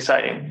was really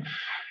exciting.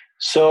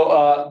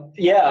 So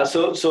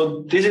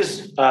so this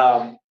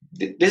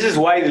is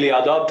widely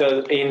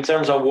adopted in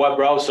terms of web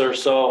browsers.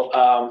 So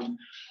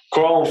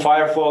Chrome,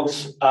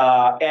 Firefox,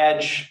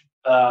 Edge,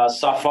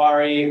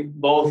 Safari,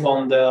 both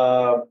on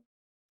the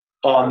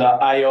on the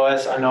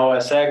iOS and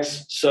OS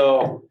X.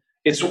 So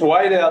it's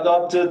widely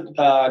adopted.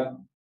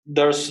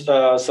 There's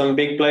some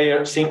big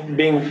players,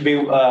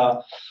 big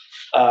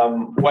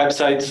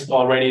websites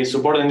already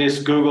supporting this: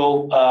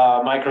 Google,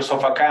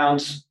 Microsoft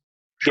accounts,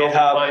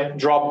 GitHub,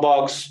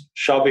 Dropbox,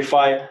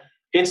 Shopify.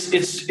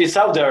 It's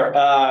out there.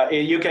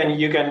 You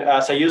can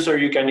as a user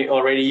you can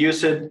already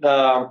use it.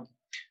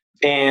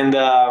 And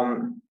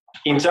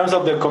in terms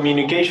of the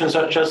communication,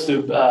 so just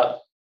to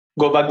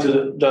go back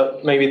to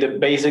maybe the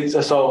basics.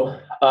 So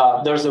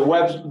there's the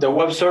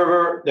web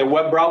server, the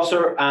web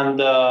browser, and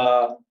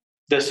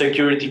the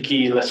security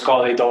key, let's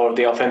call it, or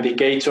the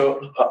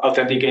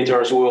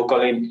authenticator as we will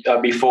call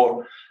it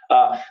before.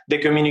 The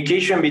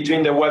communication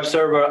between the web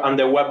server and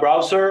the web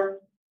browser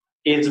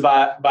is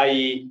by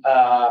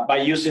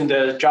using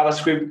the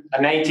JavaScript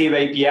native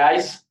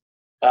APIs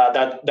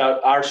that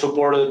are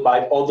supported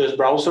by all these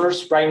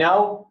browsers right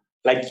now.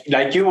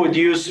 Like you would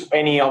use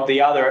any of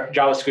the other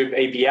JavaScript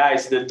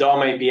APIs, the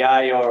DOM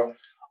API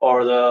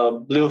or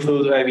the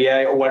Bluetooth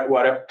API or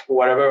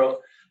whatever,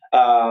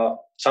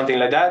 something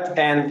like that.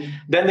 And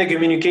then the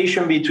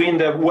communication between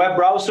the web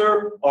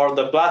browser or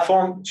the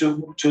platform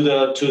to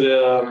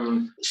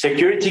the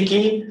security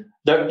key.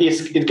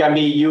 It can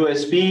be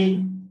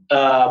USB,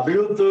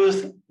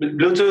 Bluetooth,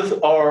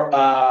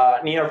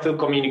 or near field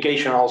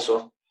communication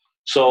also.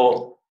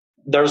 So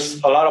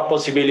there's a lot of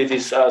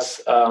possibilities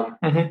as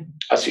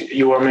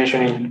you were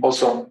mentioning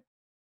also.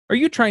 Are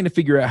you trying to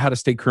figure out how to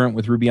stay current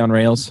with Ruby on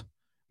Rails?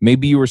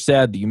 Maybe you were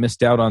sad that you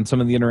missed out on some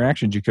of the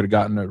interactions you could have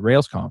gotten at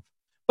RailsConf,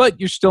 but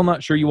you're still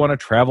not sure you want to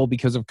travel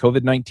because of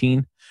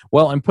COVID-19.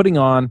 Well, I'm putting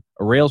on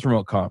a Rails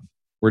Remote Conf.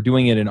 We're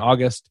doing it in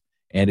August,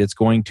 and it's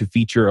going to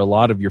feature a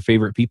lot of your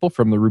favorite people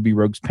from the Ruby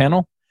Rogues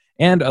panel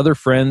and other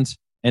friends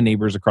and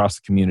neighbors across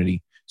the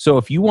community. So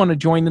if you want to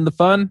join in the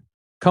fun,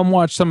 come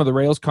watch some of the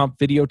RailsConf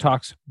video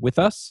talks with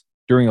us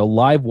during a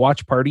live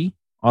watch party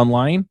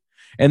online,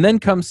 and then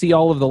come see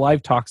all of the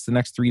live talks the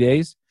next 3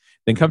 days.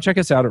 Then come check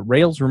us out at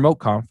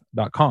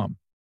railsremoteconf.com.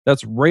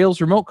 That's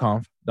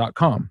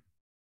railsremoteconf.com.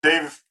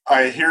 Dave,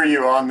 I hear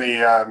you on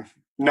the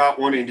not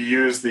wanting to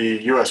use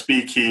the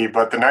USB key,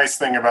 but the nice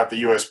thing about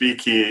the USB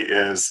key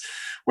is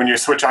when you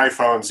switch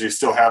iPhones, you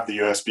still have the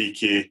USB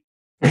key,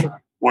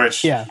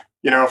 which,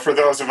 for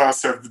those of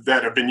us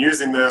that have been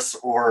using this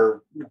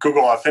or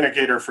Google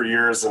Authenticator for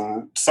years,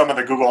 and some of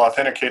the Google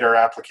Authenticator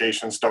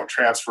applications don't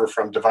transfer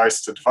from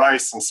device to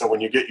device. And so when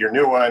you get your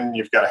new one,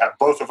 you've got to have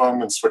both of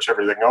them and switch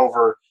everything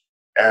over.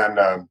 And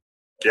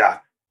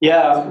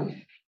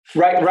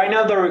Right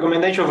now, the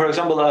recommendation, for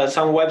example,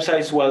 some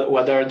websites,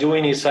 what they're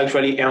doing is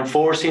actually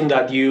enforcing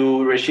that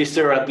you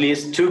register at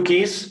least two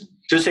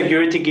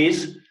security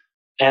keys.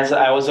 As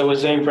I was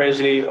saying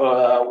previously,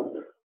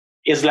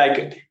 it's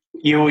like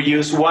you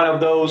use one of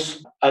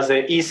those as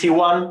the easy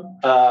one,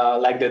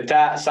 like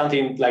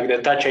something like the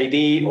Touch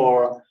ID,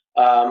 or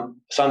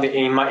something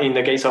in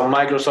the case of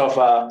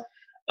Microsoft,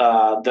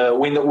 the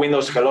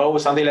Windows Hello,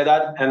 something like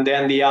that. And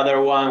then the other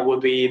one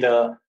would be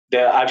the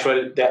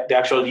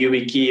actual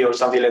YubiKey or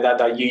something like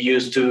that you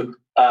use to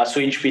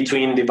switch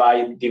between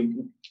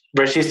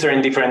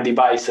registering different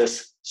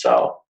devices.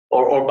 So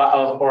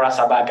or as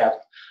a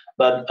backup.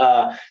 But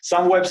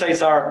some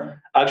websites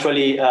are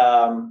actually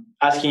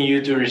asking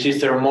you to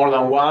register more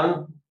than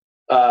one,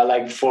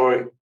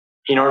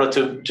 in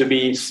order to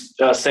be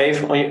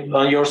safe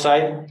on your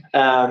side.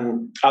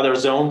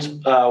 Others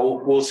don't.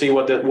 We'll see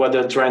what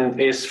the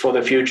trend is for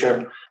the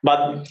future.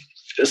 But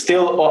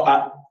still,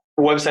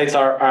 websites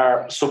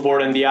are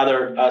supporting the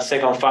other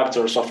second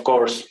factors, of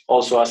course,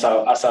 also as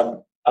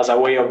a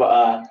way of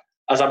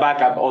as a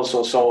backup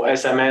also. So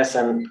SMS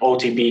and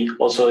OTP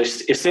also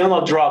is still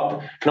not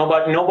dropped.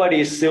 Nobody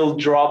is still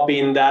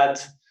dropping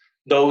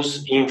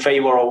those in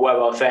favor of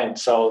WebAuthn.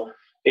 So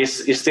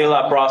it's still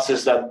a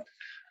process that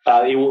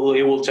it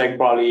will take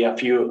probably a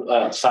few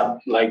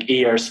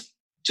years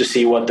to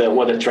see what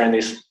the trend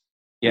is.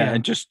 Yeah,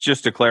 and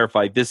just to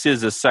clarify, this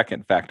is a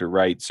second factor,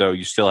 right? So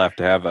you still have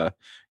to have a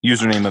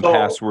username and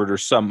password or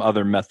some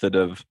other method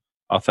of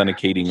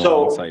authenticating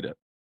alongside it.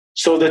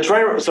 So the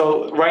trend.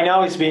 So right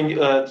now it's been you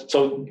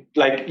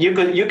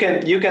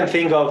can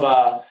think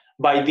of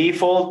by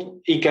default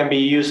it can be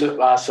used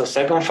as a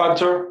second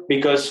factor,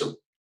 because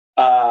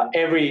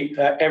every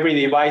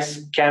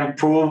device can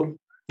prove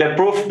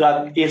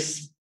that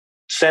is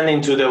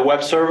sending to the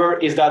web server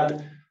is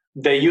that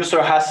the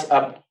user has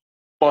a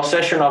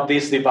possession of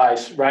this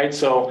device, right?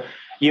 So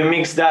you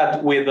mix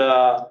that with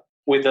the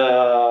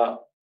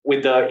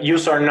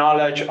user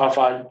knowledge of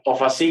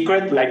a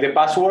secret, like the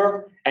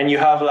password, and you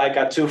have like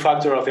a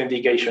two-factor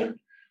authentication.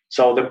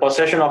 So the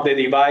possession of the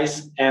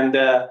device and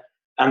the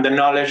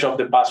knowledge of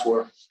the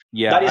password.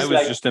 Yeah, I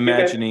was just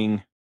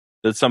imagining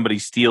that somebody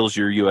steals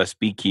your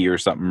USB key or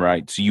something,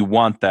 right? So you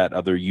want that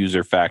other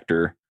user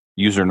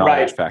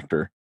knowledge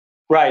factor.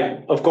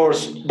 Right, of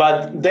course.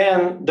 But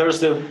then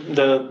there's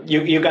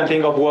you can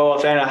think of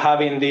WebAuthn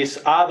having this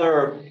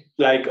other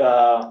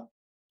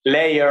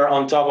layer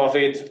on top of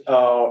it,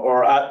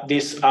 or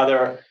this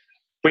other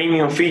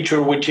premium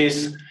feature, which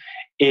is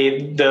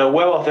the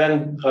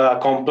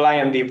WebAuthn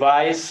compliant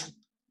device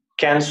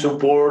can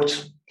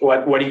support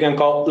what you can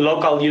call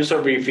local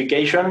user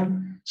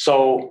verification.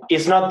 So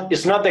it's not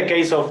the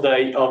case of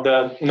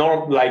the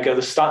norm, like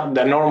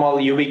the normal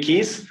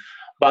YubiKeys,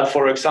 but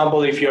for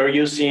example, if you're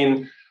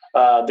using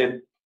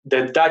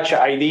the Touch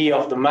ID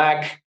of the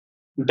Mac,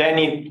 then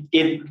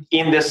it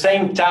in the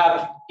same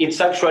tab,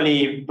 it's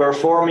actually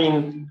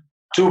performing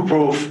two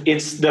proof.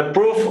 It's the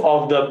proof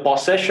of the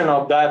possession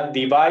of that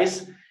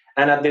device,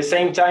 and at the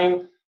same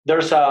time,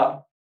 there's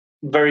a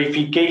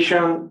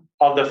verification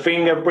of the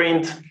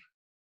fingerprint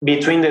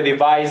between the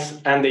device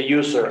and the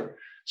user.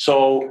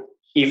 So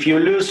if you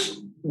lose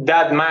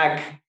that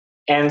Mac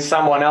and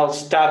someone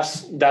else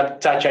taps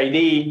that Touch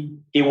ID,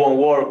 it won't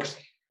work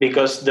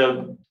because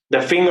the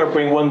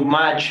fingerprint won't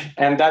match,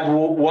 and that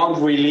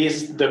won't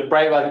release the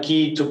private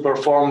key to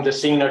perform the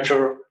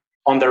signature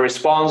on the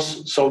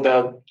response. So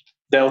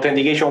the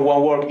authentication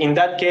won't work. In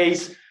that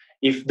case,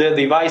 if the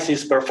device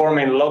is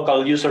performing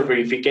local user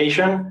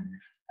verification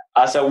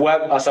as a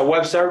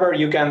web server,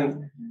 you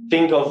can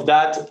think of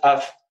that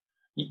as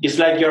it's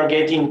like you're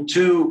getting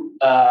two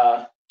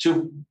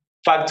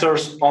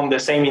factors on the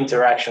same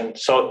interaction.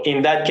 So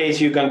in that case,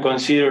 you can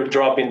consider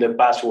dropping the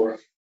password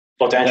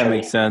potentially. That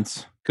makes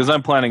sense, because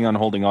I'm planning on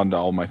holding on to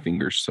all my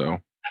fingers. So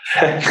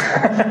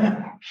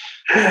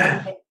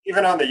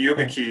even on the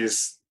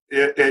YubiKeys,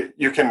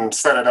 you can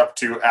set it up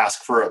to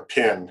ask for a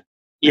PIN.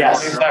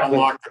 Yes, exactly.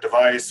 Unlock the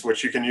device,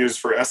 which you can use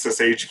for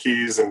SSH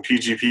keys and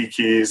PGP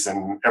keys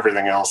and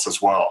everything else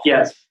as well.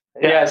 Yes.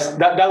 Yes,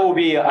 that will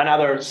be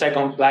another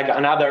second, like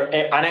an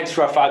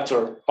extra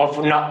factor of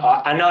a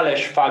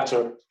knowledge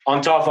factor on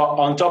top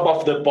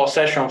of the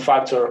possession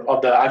factor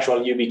of the actual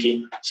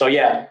YubiKey. So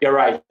yeah, you're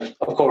right,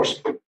 of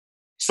course.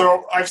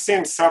 So I've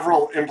seen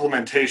several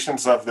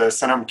implementations of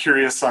this, and I'm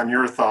curious on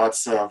your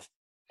thoughts of,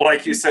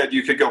 like you said,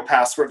 you could go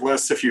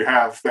passwordless if you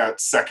have that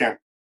second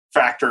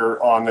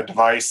factor on the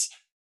device.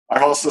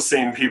 I've also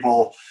seen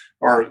people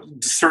or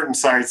certain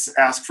sites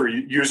ask for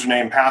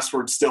username,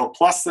 password still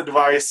plus the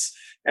device,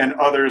 and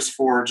others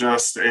for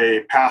just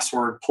a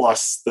password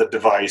plus the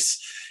device.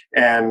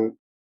 And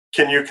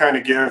can you kind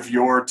of give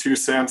your 2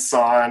 cents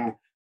on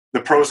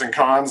the pros and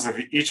cons of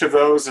each of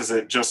those? Is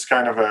it just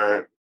kind of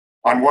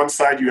on one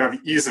side you have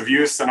ease of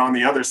use, and on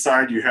the other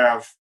side you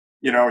have,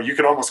 you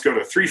could almost go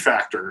to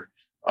 3-factor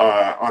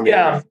on the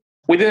other.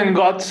 We didn't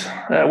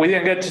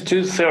get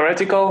too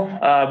theoretical,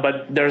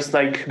 but there's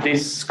like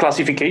this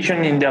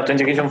classification in the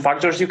authentication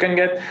factors you can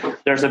get.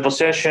 There's the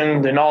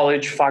possession, the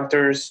knowledge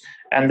factors,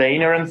 and the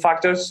inherent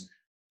factors.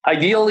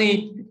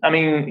 Ideally,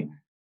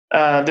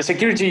 the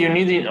security you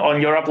need on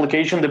your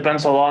application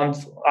depends a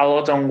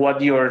lot on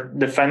what you're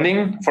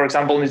defending. For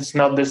example, it's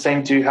not the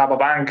same to have a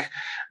bank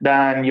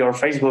than your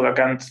Facebook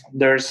account.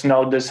 There's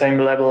not the same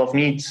level of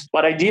needs.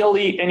 But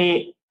ideally,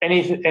 any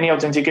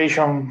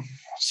authentication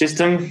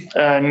system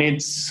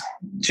needs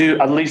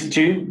at least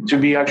two to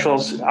be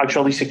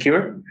actually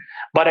secure.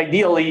 But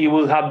ideally, you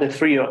will have the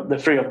three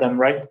of them,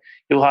 right?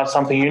 You'll have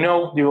something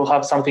you will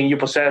have something you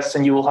possess,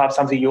 and you will have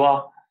something you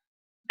are.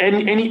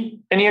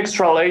 Any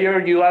extra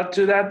layer you add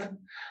to that,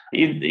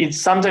 it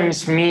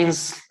sometimes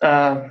means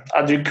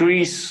a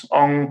decrease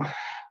on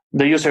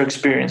the user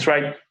experience,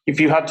 right? If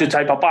you have to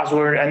type a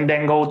password and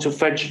then go to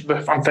fetch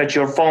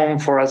your phone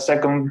for a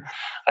second,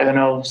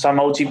 some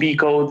OTP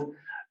code,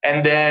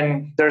 and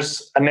then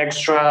there's an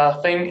extra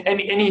thing.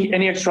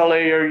 Any extra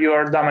layer, you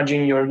are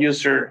damaging your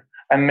user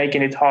and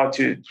making it hard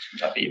to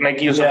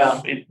make use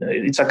of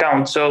its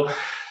account. So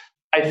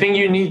I think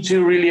you need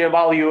to really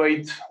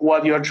evaluate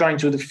what you're trying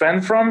to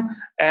defend from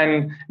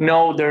and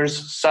know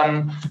there's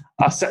some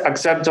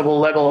acceptable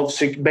level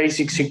of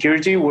basic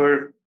security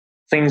where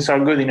things are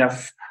good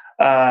enough.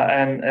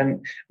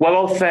 And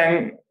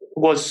WebAuthn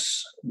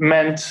was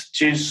meant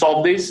to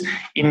solve this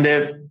in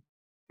the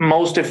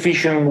most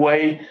efficient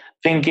way,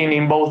 thinking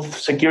in both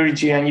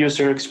security and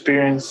user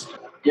experience.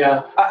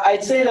 Yeah,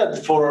 I'd say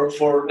that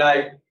for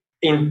like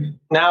in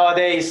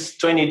nowadays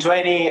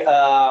 2020,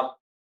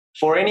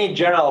 for any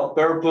general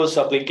purpose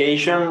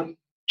application,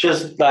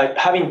 just like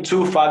having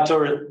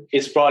 2-factor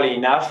is probably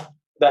enough.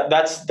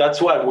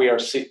 That's what we are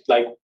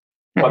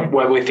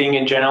what we think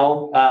in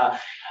general.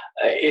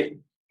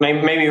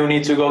 Maybe we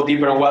need to go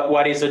deeper on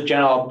what is a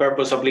general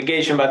purpose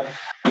application, but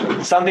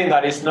something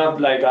that is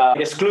not like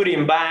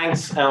excluding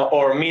banks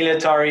or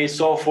military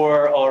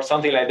software or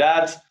something like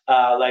that,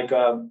 like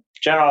a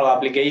general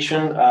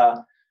application.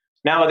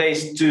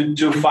 Nowadays,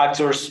 two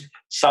factors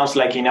sounds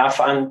like enough,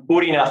 and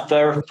putting a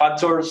third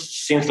factor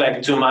seems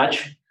like too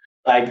much,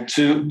 like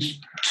to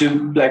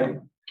like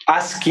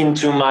asking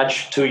too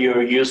much to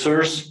your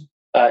users.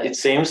 It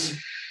seems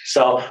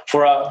so.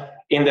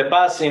 In the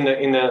past, when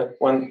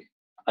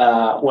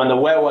the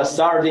web was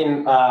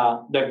starting,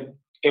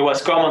 it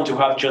was common to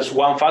have just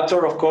one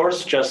factor, of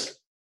course, just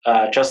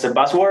the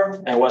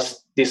password, and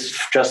was this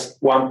just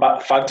one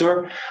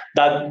factor.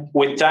 That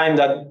with time,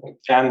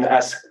 and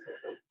as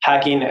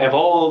hacking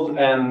evolved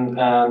and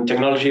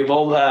technology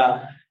evolved,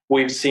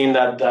 we've seen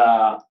that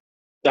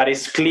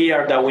it's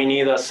clear that we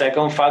need a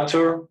second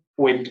factor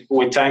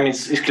with time,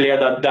 it's clear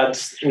that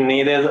that's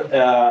needed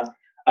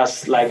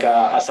as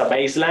a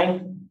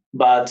baseline.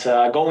 But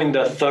going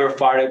the third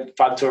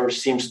factor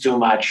seems too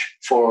much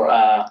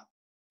for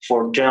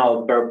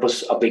general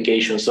purpose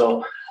applications.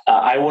 So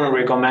I wouldn't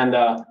recommend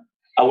a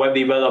web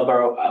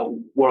developer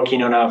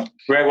working on a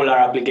regular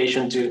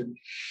application to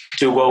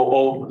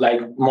go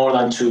more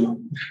than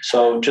two.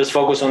 So just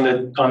focus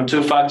on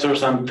two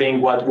factors and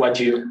think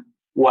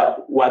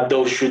what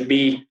those should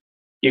be.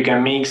 You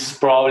can mix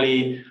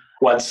probably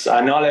what's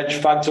a knowledge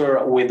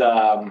factor with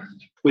a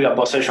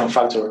possession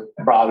factor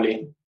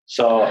probably.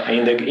 So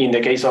in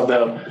the case of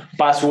the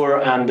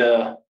password and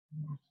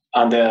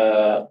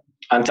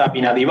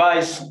tapping a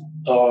device,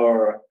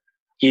 or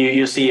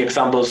you see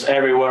examples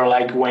everywhere,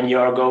 like when you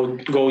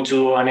go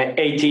to an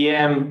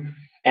ATM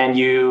and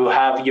you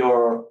have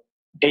your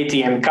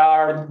ATM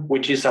card,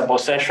 which is a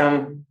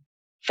possession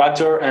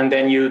factor, and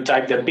then you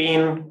type the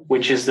PIN,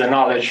 which is the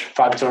knowledge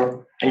factor,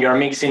 and you're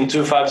mixing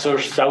two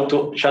factors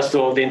just to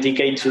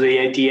authenticate to the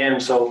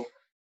ATM. So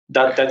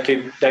that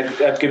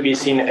could be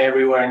seen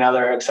everywhere in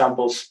other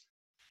examples.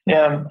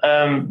 Yeah,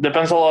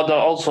 depends a lot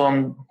also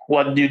on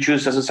what you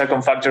choose as a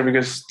second factor,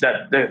 because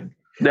the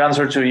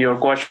answer to your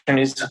question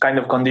is kind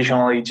of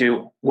conditionally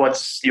to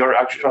what's your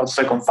actual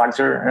second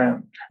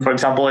factor. For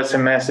example,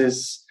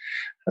 SMSs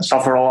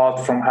suffer a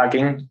lot from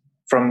hacking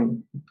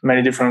from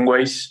many different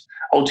ways.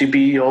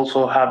 OTP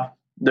also have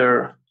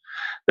their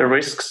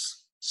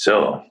risks.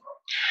 So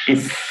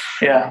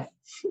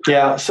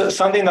so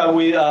something that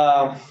we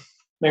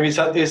maybe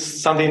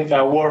is something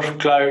worth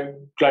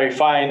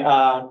clarifying.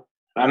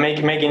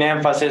 Making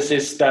emphasis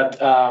is that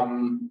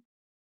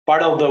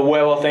part of the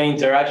WebAuthn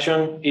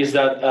interaction is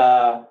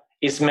that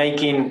is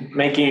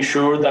making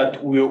sure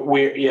that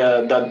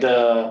that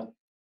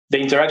the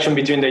interaction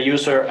between the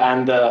user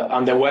and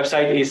the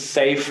website is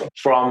safe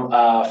from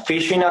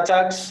phishing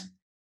attacks.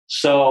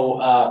 So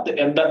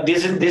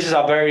this is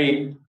a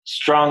very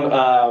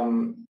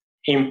strong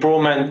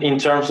improvement in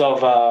terms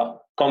of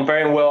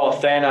comparing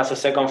WebAuthn as a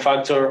second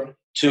factor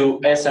to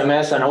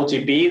SMS and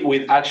OTP,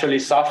 which actually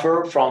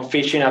suffer from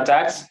phishing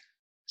attacks.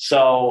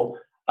 So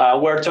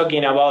we're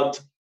talking about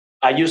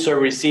a user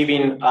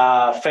receiving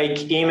a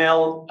fake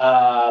email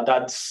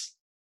that's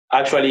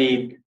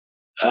actually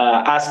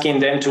asking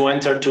them to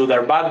enter to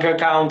their bank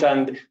account,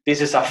 and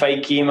this is a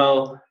fake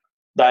email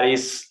that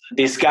is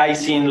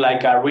disguising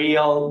like a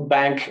real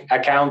bank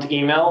account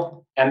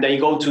email, and they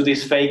go to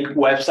this fake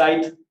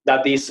website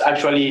that is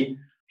actually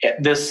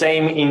the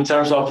same in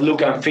terms of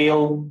look and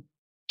feel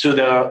to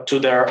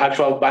their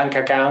actual bank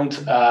account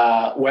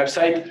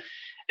website.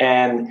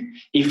 And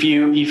if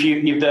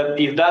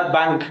that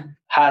bank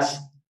has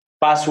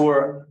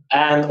password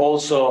and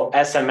also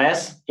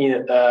SMS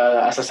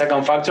as a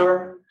second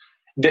factor,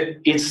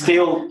 it's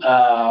still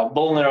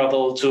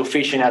vulnerable to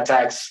phishing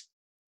attacks,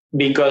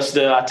 because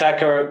the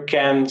attacker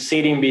can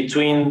sit in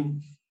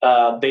between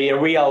the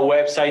real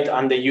website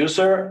and the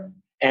user,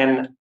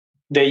 and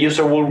the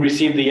user will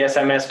receive the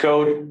SMS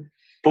code,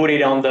 put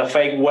it on the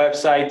fake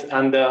website,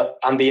 and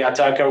the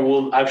attacker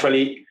will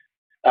actually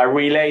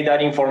relay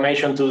that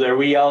information to the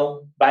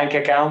real bank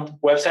account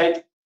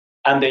website.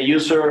 And the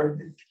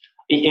user,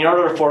 in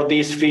order for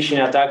these phishing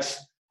attacks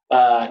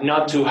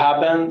not to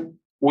happen,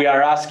 we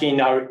are asking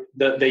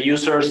the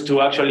users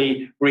to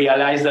actually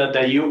realize that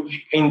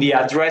in the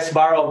address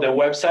bar of the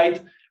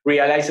website,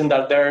 realizing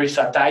that there is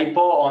a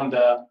typo on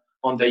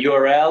the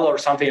URL or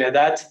something like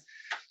that.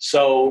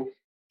 So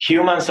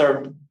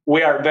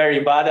we are very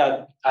bad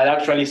at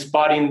actually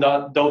spotting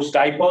those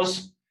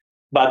typos,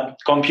 but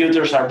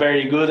computers are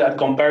very good at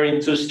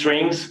comparing two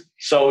strings.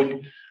 So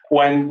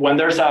when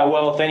there's a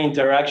WebAuthn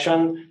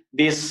interaction,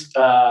 these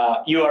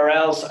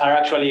URLs are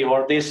actually,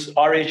 or these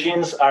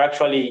origins are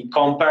actually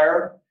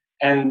compared,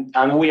 and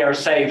we are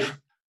safe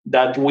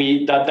that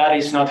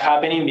is not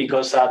happening,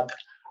 because a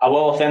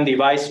WebAuthn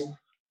device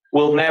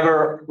will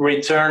never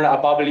return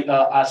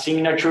a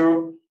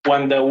signature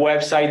when the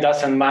website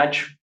doesn't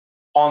match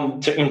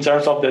in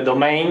terms of the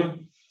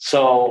domain.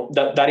 So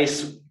that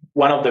is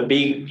one of the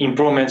big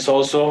improvements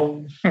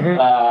also.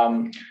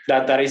 Mm-hmm.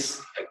 That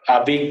is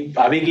a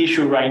big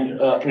issue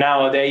right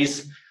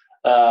nowadays.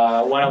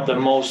 One of the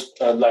most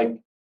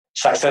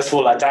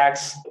successful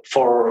attacks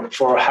for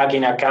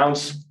hacking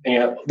accounts.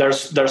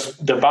 There's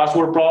the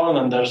password problem,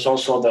 and there's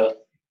also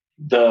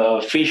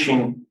the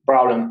phishing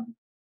problem.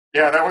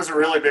 Yeah, that was a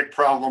really big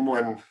problem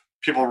when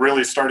people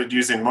really started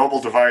using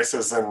mobile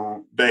devices,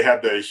 and they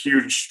had the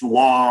huge,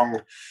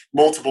 long,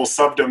 multiple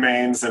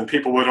subdomains, and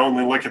people would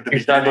only look at the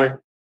beginning.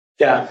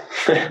 Yeah.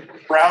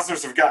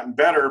 Browsers have gotten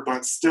better,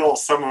 but still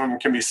some of them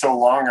can be so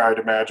long, I'd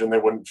imagine they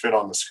wouldn't fit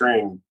on the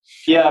screen.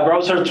 Yeah,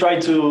 browsers try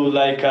to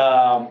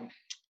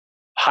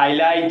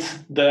highlight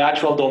the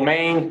actual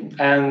domain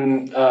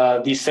and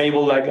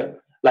disable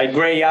like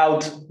gray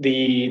out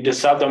the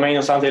subdomain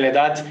or something like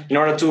that in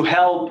order to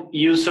help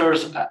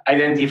users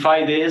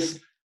identify this.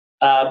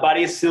 But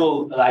it's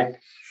still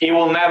it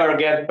will never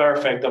get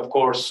perfect, of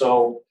course.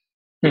 So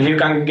if you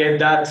can get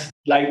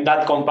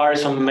that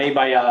comparison made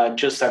by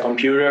just a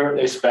computer,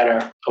 it's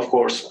better, of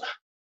course.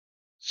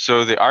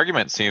 So the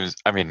argument seems,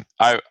 I mean,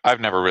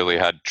 I've never really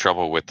had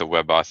trouble with the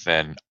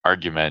WebAuthn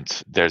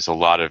argument. There's a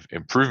lot of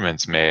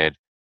improvements made.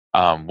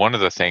 One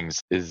of the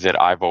things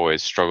that I've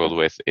always struggled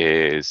with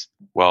is,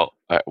 well,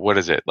 what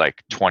is it,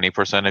 like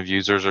 20% of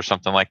users or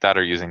something like that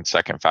are using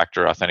second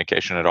factor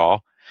authentication at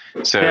all?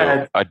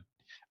 So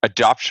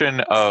adoption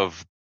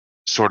of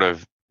sort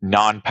of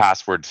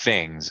non-password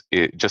things,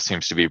 it just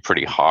seems to be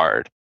pretty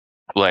hard.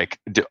 Like,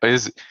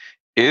 is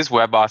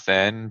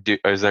WebAuthn,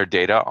 is there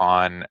data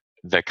on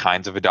the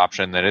kinds of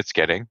adoption that it's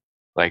getting?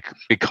 Like,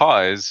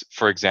 because,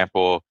 for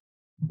example,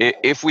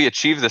 if we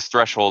achieve this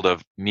threshold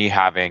of me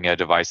having a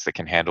device that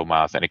can handle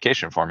my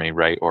authentication for me,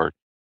 right, or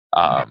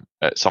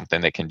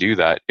something that can do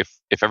that,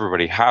 if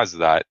everybody has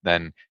that,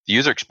 then the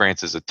user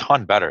experience is a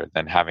ton better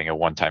than having a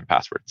one-time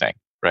password thing,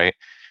 right?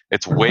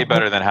 It's way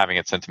better than having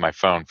it sent to my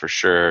phone for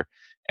sure.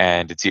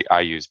 And I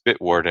use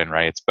Bitwarden,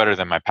 right? It's better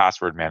than my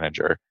password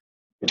manager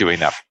doing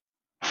that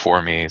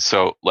for me.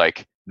 So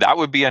like, that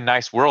would be a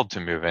nice world to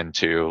move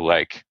into.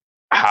 Like,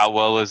 how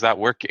well is that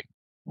working?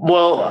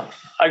 Well,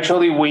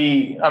 actually,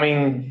 we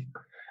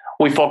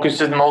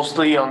focused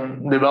mostly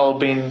on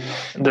developing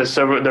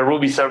the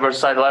Ruby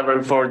server-side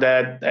library for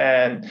that,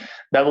 and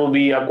that will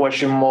be a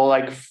question more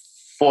like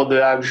for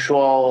the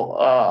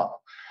actual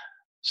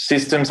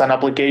systems and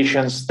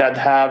applications that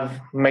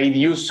have made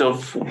use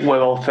of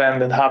WebAuthn,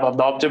 that have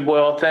adopted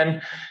WebAuthn,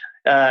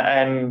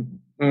 and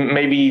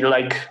maybe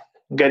like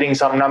getting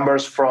some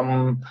numbers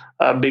from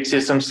big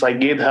systems like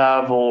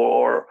GitHub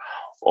or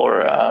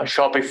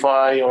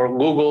Shopify or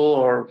Google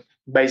or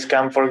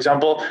Basecamp, for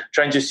example,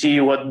 trying to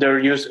see what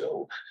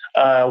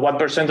what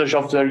percentage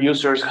of their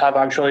users have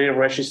actually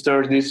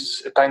registered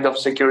this kind of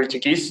security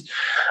keys.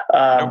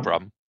 No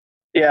problem.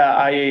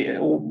 Yeah,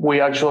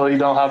 we actually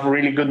don't have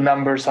really good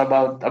numbers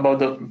about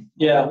the.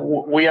 Yeah,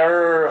 we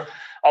are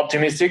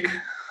optimistic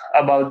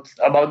about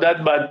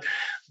that, but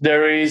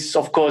there is,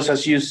 of course,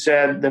 as you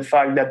said, the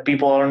fact that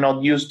people are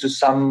not used to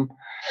some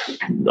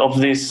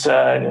of these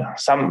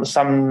some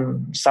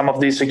of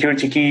these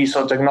security keys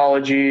or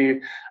technology.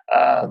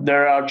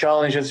 There are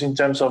challenges in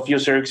terms of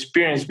user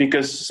experience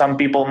because some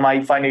people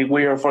might find it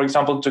weird, for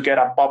example, to get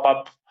a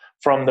pop-up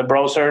from the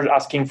browser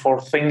asking for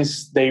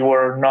things they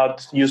were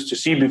not used to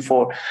see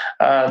before.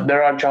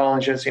 There are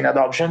challenges in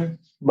adoption,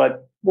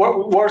 but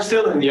we're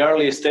still in the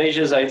early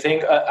stages. I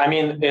think. I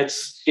mean,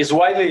 it's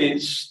widely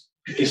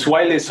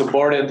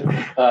supported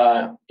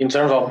in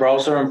terms of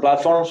browser and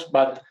platforms,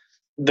 but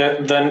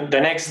the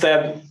next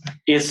step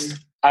is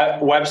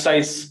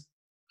websites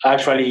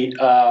actually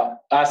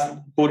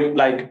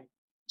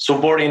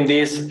supporting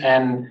this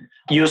and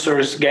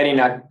users getting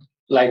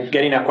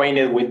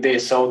acquainted with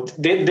this. So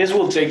this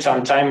will take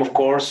some time, of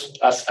course,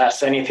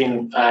 as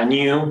anything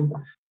new.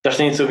 There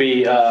needs to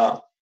be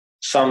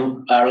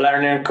some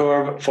learning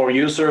curve for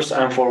users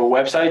and for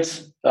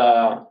websites.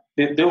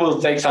 It will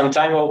take some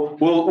time.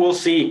 We'll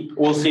see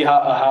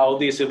how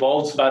this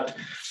evolves, but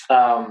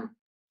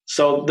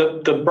so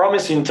the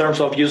promise in terms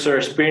of user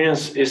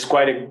experience is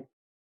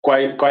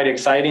quite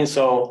exciting.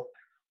 So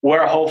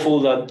we're hopeful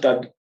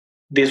that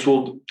this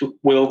will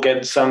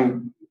get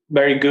some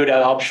very good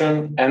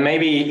adoption, and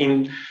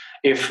maybe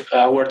if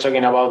we're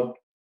talking about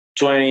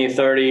 20,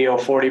 30, or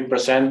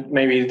 40%,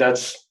 maybe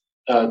that's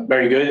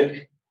very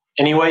good.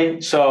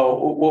 Anyway,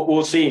 so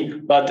we'll see.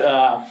 But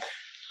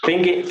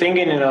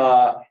thinking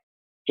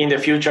in the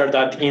future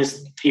that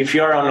if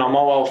you're on a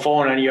mobile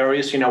phone and you're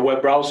using a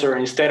web browser,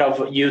 instead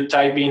of you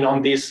typing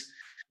on this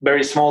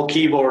very small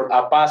keyboard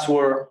a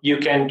password, you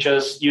can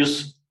just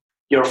use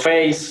your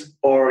face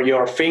or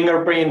your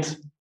fingerprint,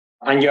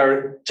 and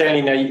you're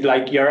telling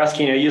you're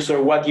asking a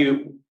user what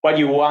you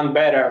want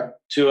better,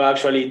 to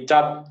actually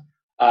tap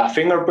a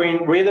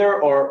fingerprint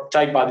reader or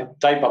type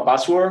a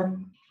password.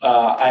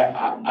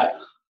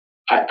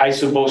 I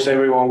suppose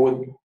everyone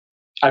would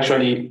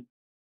actually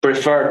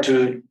prefer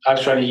to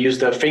actually use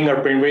the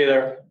fingerprint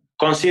reader,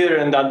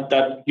 considering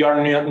that you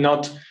are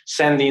not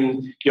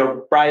sending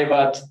your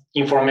private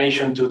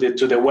information to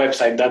the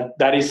website.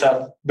 That is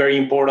a very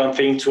important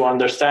thing to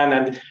understand,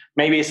 and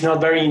maybe it's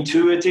not very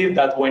intuitive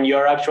that when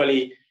you're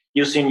actually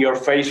using your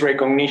face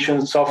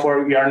recognition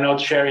software, you are not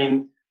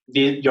sharing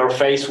your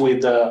face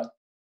with the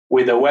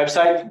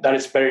website. That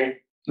is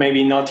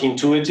maybe not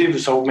intuitive.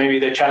 So maybe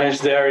the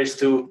challenge there is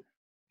to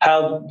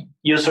help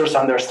users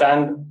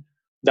understand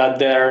that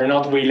they're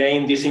not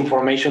relaying this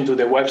information to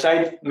the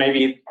website.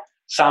 Maybe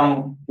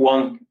some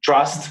won't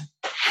trust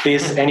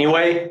this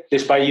anyway,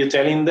 despite you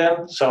telling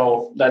them.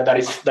 So that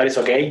is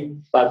okay.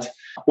 But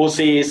we'll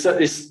see. It's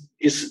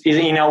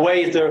in a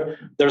way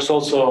there's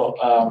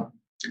also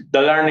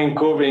the learning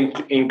curve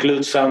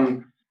includes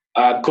some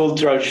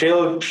cultural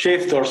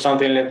shift or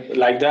something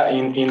like that.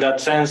 In that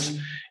sense,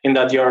 in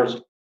that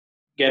you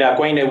get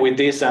acquainted with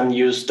this and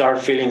you start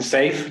feeling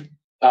safe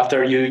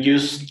after you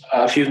use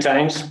a few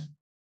times.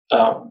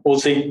 We'll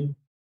see.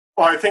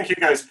 Well, I think you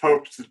guys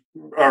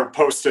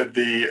posted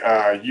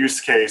the use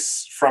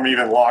case from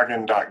even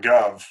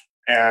login.gov.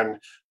 And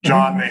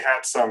John, they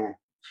had some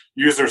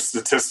user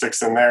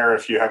statistics in there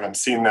if you haven't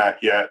seen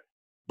that yet.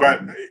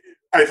 But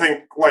I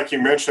think, like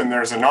you mentioned,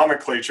 there's a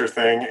nomenclature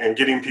thing and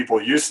getting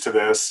people used to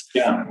this.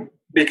 Yeah.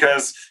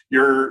 Because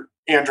your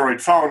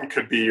Android phone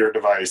could be your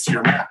device,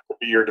 your Mac could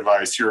be your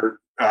device, your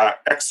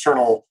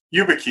external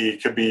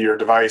YubiKey could be your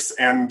device,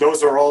 and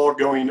those are all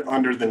going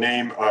under the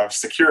name of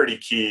security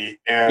key.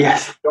 And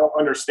Yes. if you don't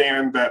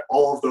understand that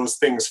all of those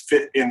things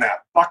fit in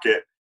that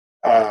bucket.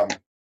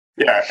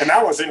 And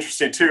that was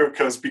interesting too,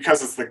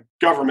 because it's the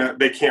government,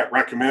 they can't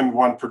recommend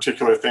one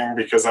particular thing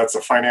because that's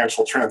a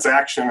financial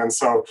transaction, and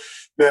so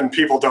then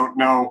people don't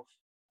know,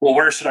 well,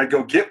 where should I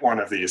go get one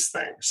of these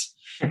things?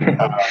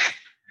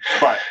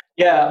 But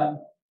yeah,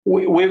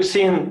 we've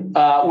seen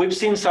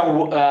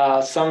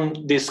some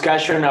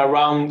discussion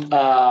around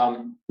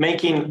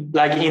making,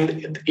 like,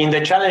 in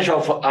the challenge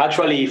of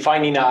actually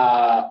finding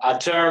a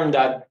term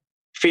that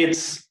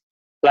fits,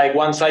 like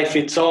one size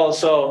fits all.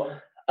 So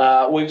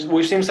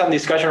we've seen some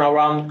discussion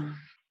around,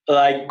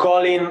 like,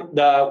 calling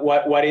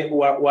what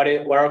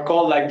are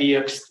called, like,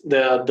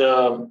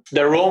 the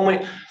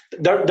roaming.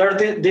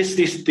 There's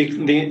this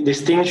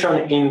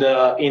distinction in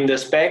the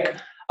spec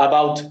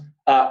about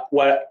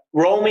what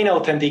roaming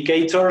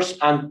authenticators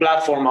and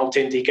platform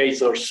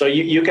authenticators. So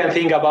you can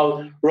think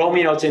about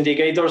roaming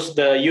authenticators,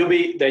 the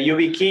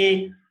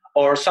YubiKey,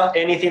 or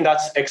anything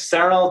that's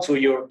external to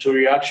your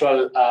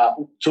actual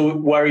to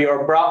where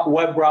your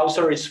web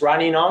browser is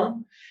running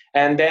on,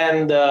 and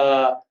then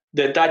the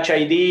Touch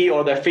ID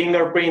or the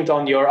fingerprint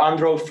on your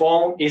Android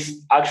phone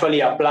is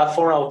actually a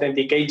platform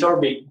authenticator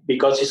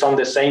because it's on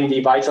the same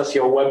device as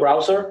your web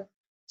browser.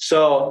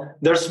 So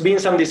there's been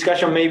some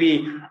discussion,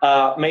 maybe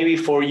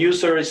for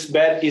users,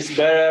 it's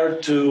better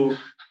to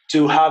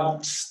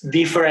have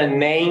different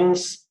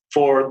names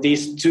for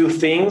these two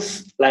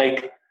things,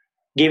 like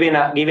giving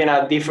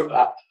a different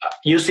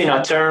using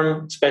a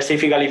term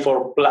specifically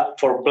for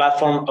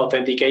platform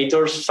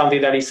authenticators,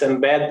 something that is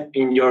embedded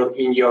in your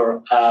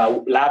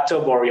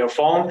laptop or your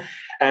phone,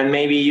 and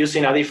maybe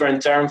using a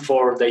different term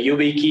for the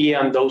YubiKey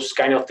and those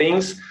kind of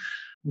things.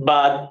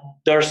 But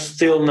there's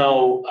still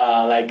no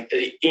like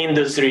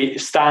industry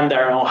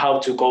standard on how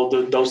to call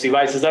those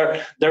devices.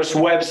 There's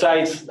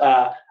websites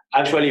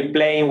actually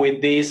playing with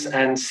this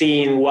and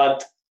seeing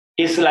what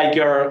is, like,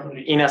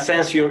 in a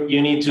sense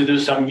you need to do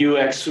some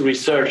UX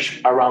research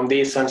around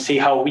this and see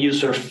how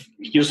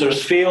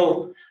users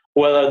feel,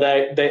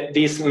 whether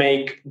this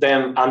make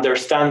them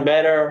understand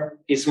better,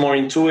 it's more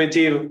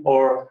intuitive,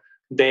 or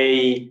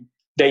they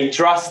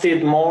trust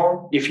it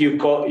more if you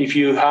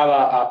have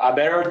a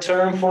better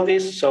term for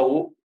this.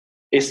 So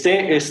it's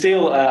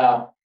still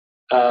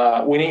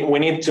we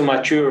need to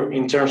mature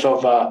in terms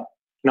of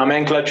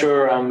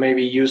nomenclature and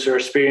maybe user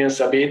experience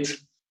a bit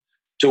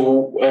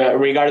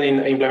regarding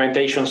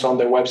implementations on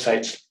the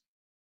websites.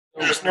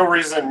 There's no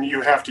reason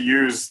you have to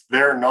use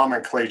their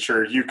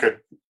nomenclature. You could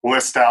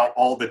list out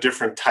all the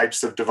different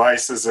types of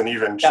devices and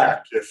even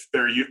check if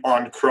they're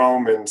on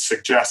Chrome and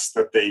suggest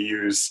that they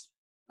use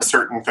a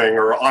certain thing,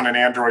 or on an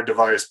Android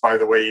device, by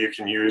the way, you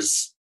can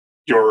use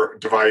your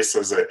device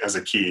as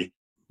a key.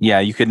 Yeah,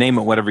 you could name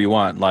it whatever you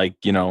want. Like,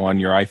 on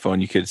your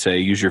iPhone, you could say,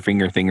 use your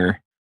finger thinger.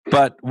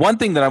 But one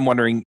thing that I'm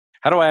wondering,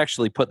 how do I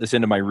actually put this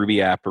into my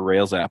Ruby app or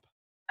Rails app?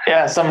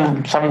 Yeah,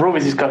 some Ruby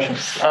discussions.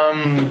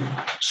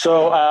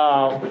 So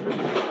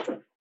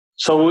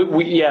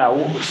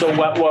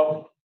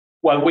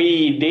what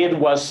we did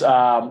was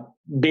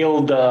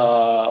build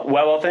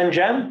WebAuthn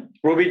gem,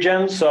 Ruby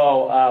gem.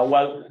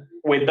 So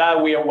with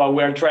that, what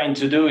we're trying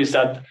to do is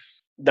that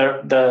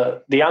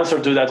the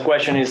answer to that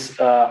question is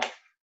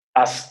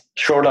as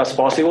short as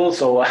possible,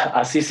 so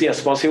as easy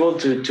as possible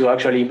to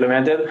actually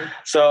implement it.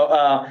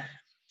 So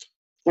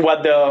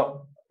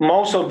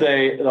most of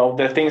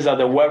the things that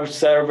the web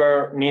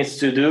server needs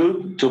to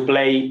do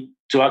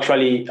to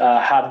actually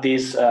have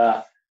this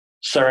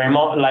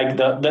ceremony, like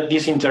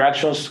these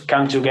interactions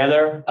come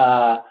together,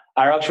 are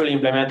actually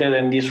implemented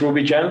in this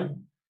Ruby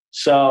gem.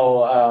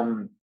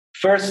 So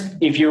first,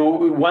 if you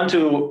want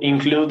to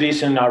include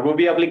this in a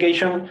Ruby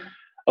application,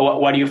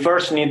 what you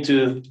first need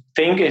to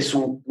think is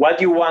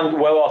what you want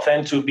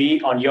WebAuthn to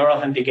be on your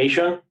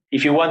authentication.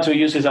 If you want to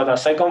use it as a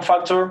second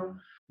factor,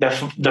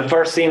 the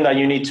first thing that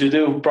you need to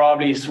do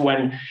probably is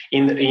when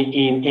in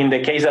the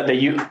case that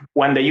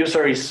when the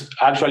user is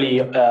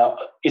actually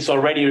is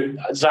already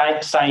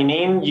signed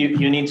in,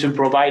 you need to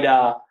provide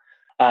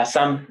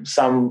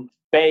some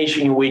page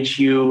in which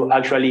you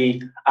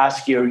actually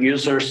ask your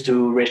users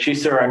to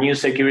register a new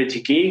security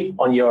key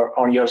on your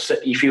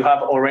if you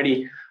have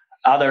already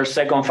other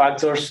second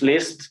factors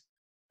list,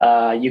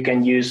 you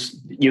can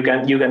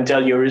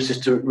tell your users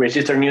to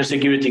register new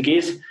security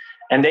keys,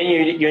 and then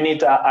you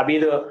need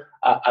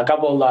a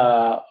couple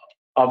of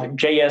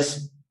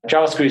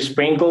JavaScript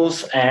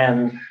sprinkles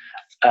and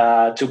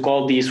to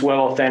call these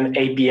WebAuthn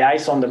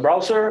APIs on the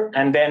browser,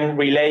 and then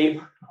relay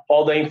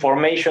all the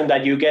information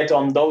that you get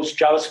on those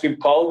JavaScript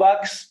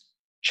callbacks.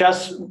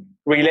 Just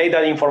relay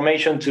that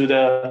information to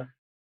the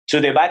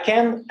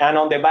backend, and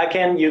on the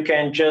backend you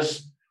can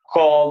just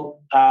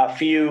call a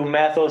few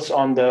methods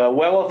on the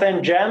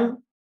WebAuthn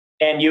gem,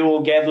 and you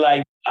will get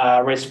like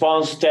a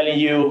response telling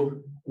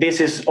you this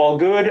is all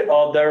good,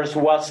 or there's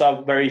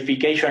WhatsApp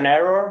verification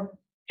error.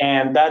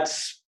 And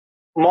that's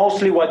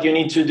mostly what you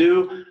need to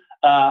do.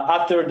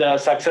 After the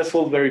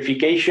successful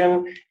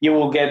verification, you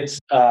will get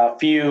a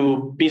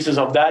few pieces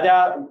of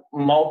data,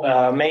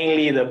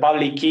 mainly the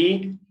public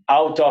key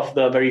out of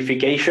the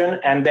verification.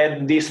 And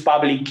then this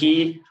public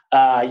key,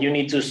 you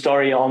need to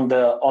store it on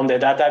the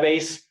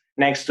database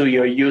next to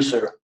your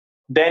user.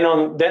 Then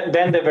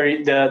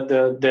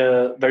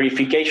the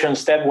verification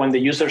step, when the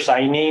user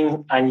sign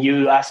in and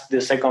you ask the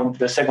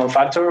second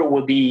factor,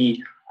 will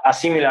be a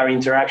similar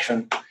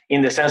interaction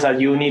in the sense that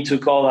you need to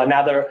call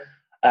another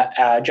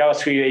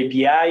JavaScript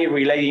API,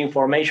 relay the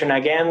information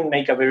again,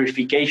 make a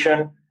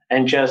verification,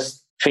 and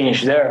just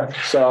finish there.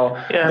 So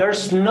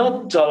there's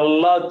not a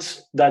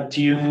lot that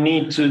you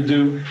need to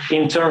do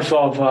in terms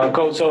of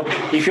code. So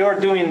if you're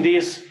doing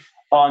this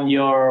on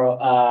your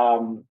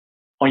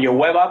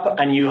web app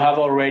and you have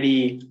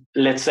already,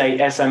 let's say,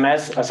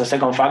 SMS as a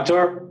second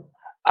factor,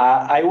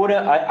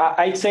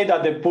 I'd say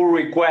that the pull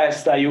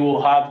request that you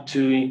will have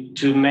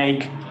to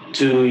make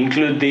to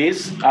include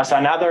this as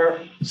another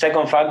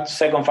second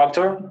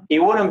factor, it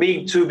wouldn't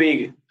be too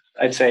big.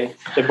 I'd say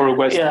the pull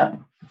request. Yeah,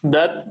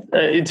 that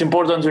it's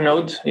important to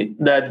note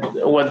that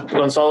what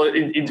Gonzalo,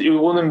 it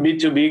wouldn't be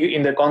too big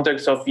in the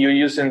context of you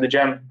using the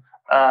gem.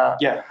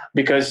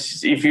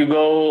 Because if you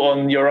go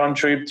on your own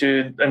trip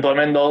to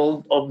implement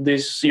all of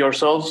this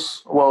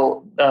yourselves,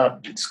 well,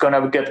 it's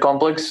gonna get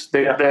complex.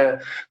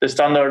 The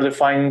standard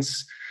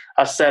defines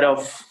a set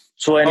of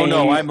 20. Oh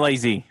no, I'm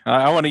lazy.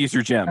 I want to use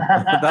your gem.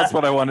 That's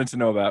what I wanted to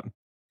know about.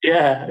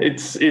 Yeah,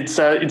 it's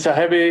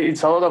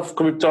a lot of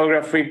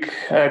cryptographic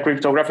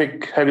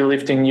heavy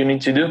lifting you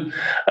need to do.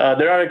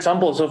 There are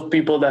examples of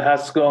people that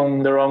has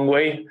gone the wrong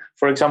way.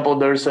 For example,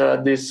 there's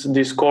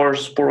this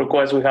course pull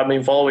request we have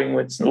been following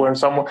with where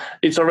someone,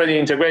 it's already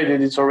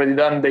integrated, it's already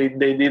done. They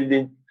did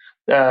it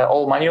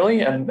all manually,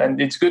 and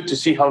it's good to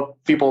see how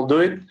people do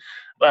it.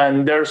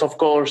 And there's, of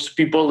course,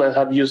 people that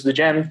have used the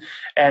gem,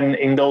 and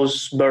in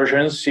those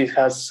versions, it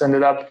has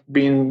ended up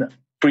being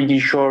pretty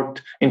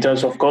short in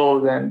terms of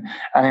code and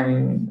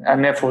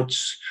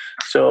efforts.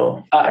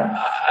 So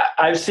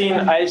I've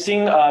seen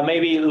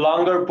maybe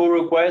longer pull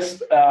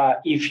requests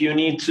if you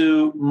need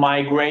to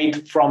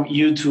migrate from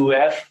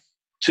U2F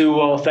to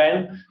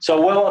WebAuthn.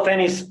 So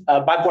WebAuthn is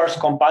backwards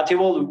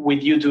compatible with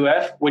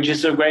U2F, which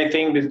is a great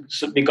thing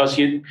because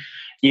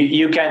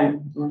you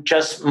can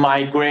just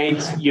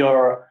migrate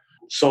your.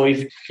 So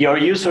if your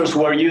users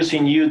were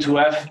using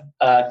U2F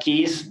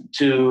keys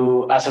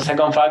as a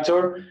second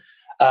factor,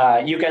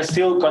 you can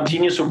still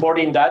continue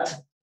supporting that.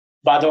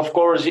 But of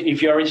course,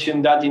 if you're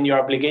using that in your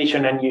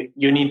application and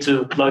you need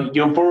to,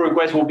 your pull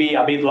request will be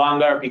a bit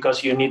longer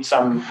because you need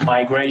some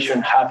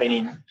migration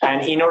happening.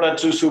 And in order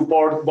to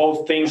support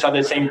both things at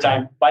the same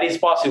time, but it's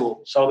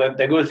possible. So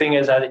the good thing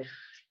is that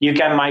you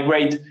can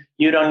migrate.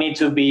 You don't need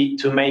to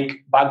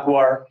make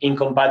backward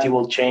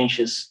incompatible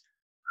changes.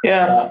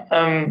 Yeah.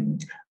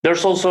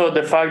 There's also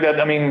the fact that,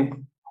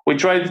 we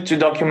tried to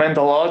document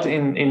a lot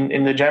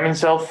in the gem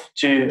itself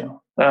to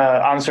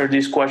answer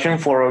this question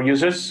for our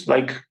users.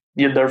 Like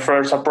their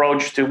first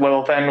approach to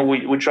WebAuthn,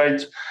 we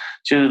tried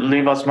to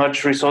leave as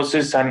much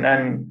resources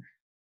and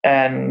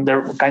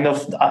they're kind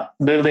of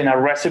building a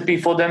recipe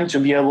for them to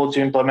be able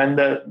to implement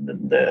the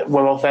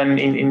WebAuthn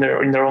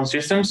in their own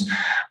systems.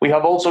 We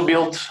have also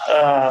built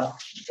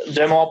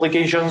demo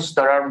applications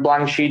that are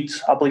blank sheet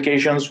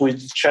applications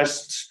with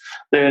just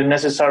the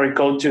necessary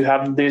code to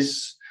have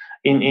this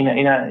in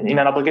an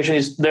application.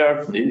 Is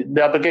there?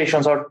 The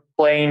applications are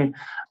plain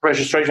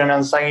registration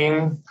and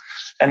signing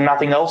and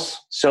nothing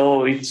else.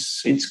 So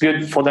it's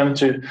good for them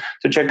to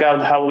check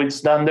out how it's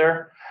done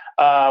there.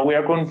 We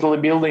are currently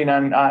building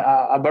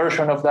a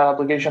version of that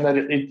application that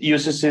it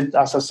uses it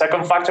as a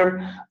second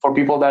factor for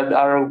people that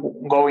are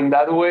going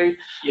that way.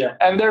 Yeah.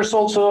 And there's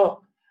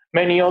also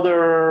many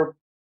other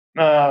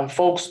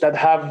folks that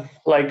have,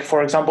 like,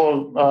 for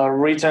example,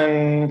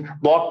 written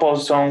blog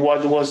posts on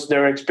what was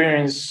their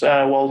experience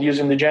while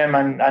using the gem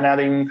and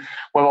adding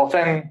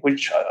WebAuthn,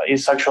 which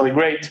is actually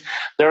great.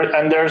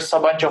 There's a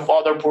bunch of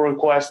other pull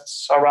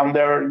requests around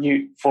there.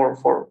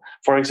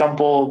 For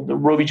example, the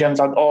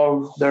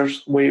RubyGems.org.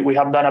 We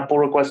have done a pull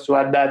request to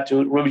add that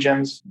to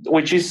RubyGems,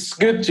 which is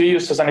good to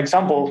use as an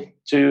example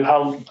to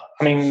how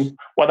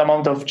what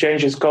amount of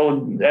changes,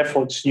 code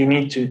efforts you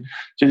need to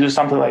do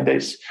something like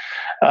this.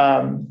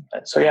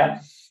 So yeah,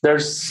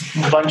 there's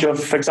a bunch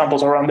of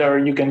examples around there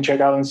you can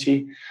check out and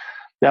see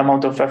the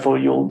amount of effort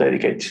you'll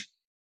dedicate.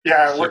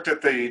 Yeah, I looked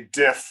at the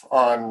diff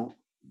on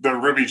the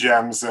Ruby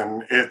gems,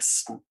 and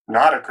it's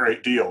not a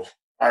great deal.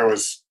 I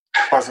was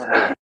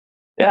pleasantly.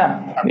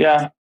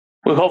 Yeah.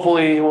 We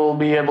hopefully will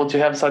be able to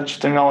have such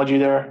technology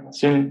there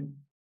soon.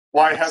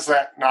 Why has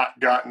that not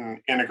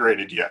gotten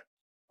integrated yet?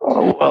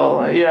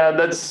 Well, yeah,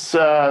 that's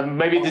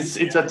maybe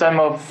it's a time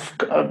of.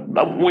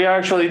 We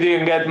actually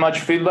didn't get much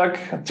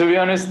feedback, to be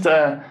honest.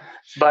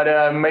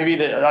 But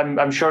maybe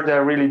I'm sure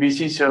they're really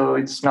busy, so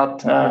it's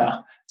not.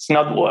 It's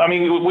not.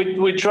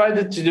 We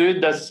tried to do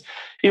it.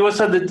 It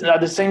was at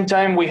the same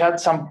time we had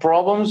some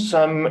problems.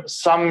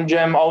 Some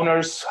gem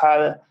owners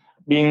had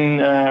been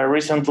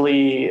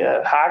recently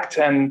hacked,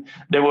 and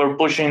they were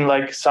pushing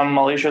like some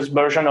malicious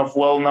version of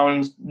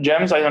well-known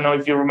gems. I don't know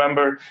if you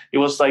remember, it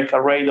was like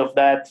a raid of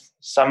that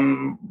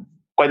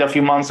quite a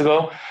few months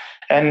ago,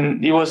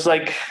 and it was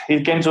like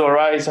it came to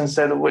Arise and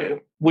said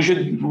we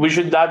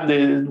should add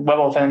the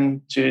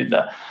WebAuthn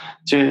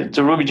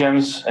to Ruby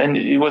gems, and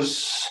it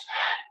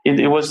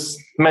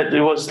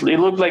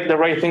looked like the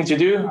right thing to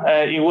do.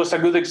 It was a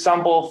good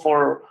example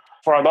for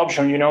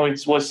adoption.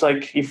 It was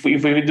like if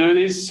we do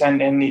this,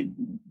 and it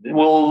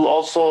will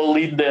also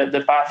lead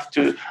the path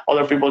to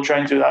other people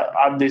trying to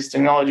add this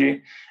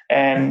technology,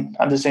 and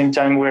at the same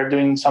time we're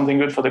doing something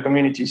good for the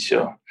community.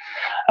 So,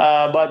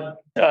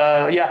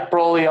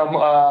 probably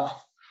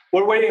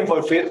we're waiting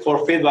for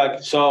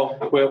feedback. So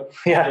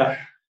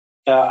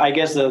I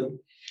guess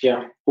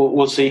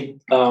we'll see.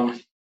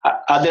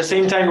 At the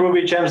same time,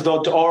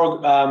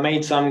 RubyGems.org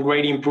made some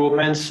great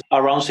improvements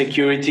around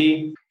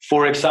security.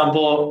 For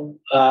example,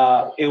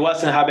 it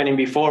wasn't happening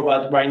before,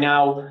 but right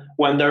now,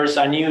 when there's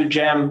a new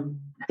gem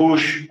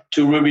push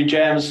to Ruby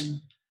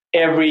Gems,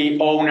 every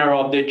owner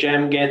of the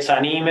gem gets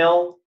an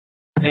email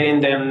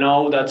letting them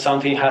know that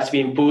something has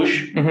been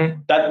pushed.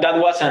 Mm-hmm. That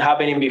wasn't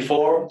happening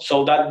before,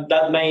 so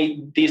that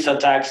made these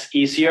attacks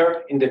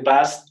easier in the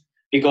past,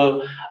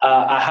 because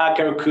a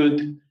hacker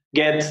could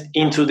get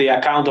into the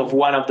account of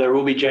one of the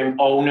Ruby gem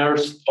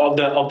owners of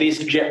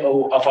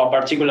a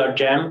particular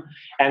gem,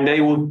 and they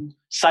would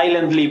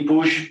silently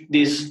push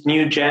these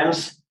new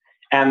gems,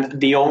 and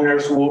the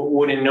owners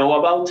wouldn't know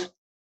about.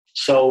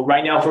 So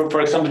right now,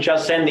 for example,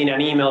 just sending an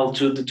email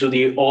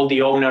to all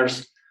the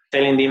owners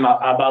telling them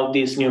about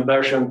this new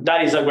version,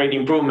 that is a great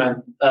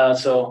improvement.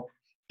 Of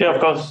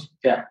course.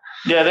 Yeah,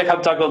 they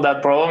have tackled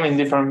that problem in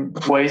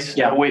different ways.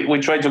 Yeah, we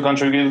try to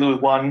contribute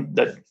with one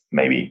that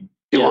maybe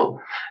it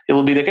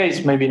will be the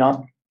case, maybe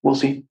not. We'll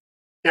see.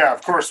 Yeah,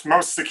 of course,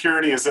 most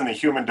security is in the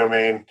human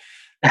domain.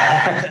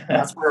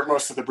 That's where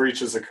most of the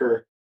breaches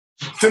occur.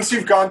 Since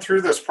you've gone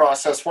through this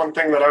process, one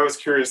thing that I was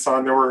curious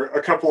on, there were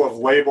a couple of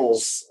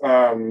labels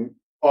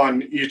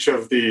on each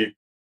of the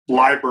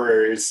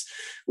libraries.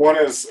 One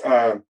is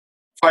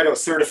FIDO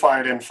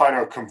certified and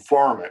FIDO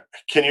conformant.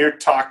 Can you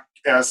talk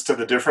as to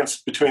the difference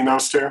between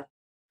those two?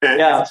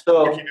 Yeah,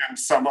 so looking in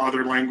some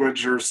other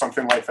language or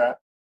something like that.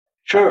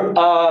 Sure.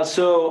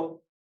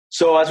 So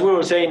as we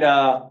were saying,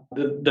 the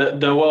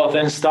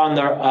WebAuthn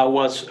standard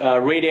was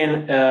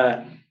written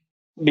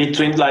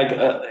between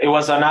it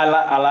was an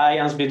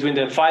alliance between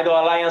the FIDO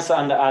Alliance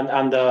and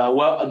the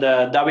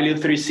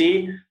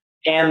W3C,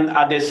 and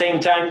at the same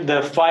time,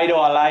 the FIDO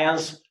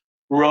Alliance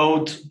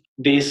wrote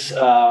this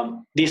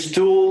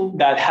tool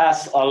that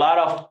has a lot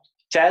of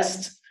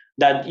tests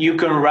that you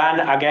can run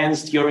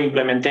against your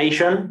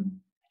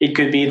implementation. It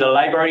could be the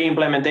library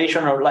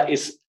implementation, or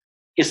it's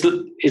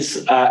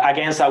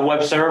against a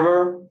web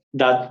server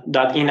that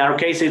in our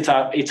case it's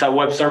a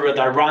web server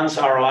that runs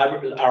our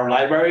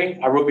library,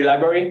 a Ruby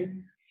library,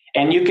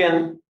 and you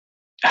can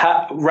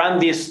run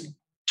this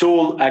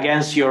tool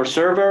against your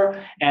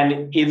server,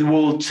 and it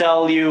will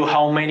tell you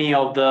how many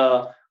of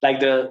the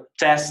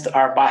tests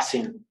are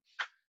passing,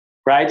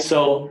 right?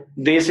 So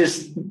this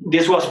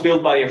was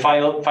built by the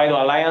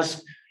FIDO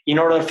Alliance in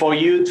order for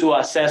you to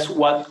assess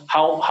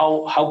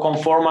how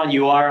conformant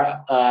you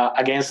are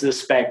against the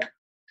spec.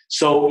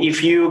 So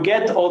if you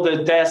get all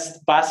the tests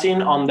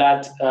passing on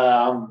that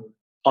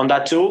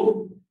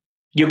tool,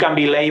 you can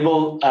be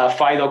labeled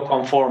FIDO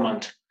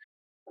conformant.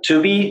 To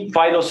be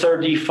FIDO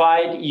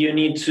certified, you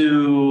need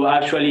to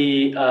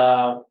actually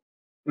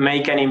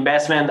make an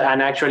investment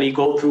and actually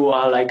go through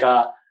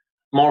a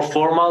more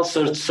formal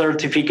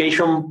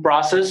certification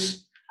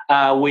process,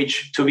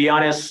 which, to be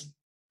honest,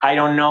 I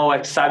don't know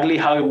exactly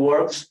how it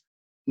works,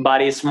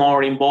 but it's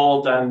more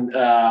involved, and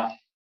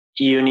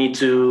you need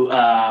to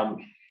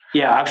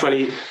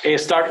actually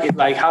start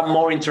have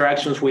more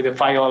interactions with the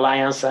FIDO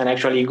Alliance and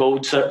actually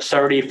go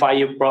certify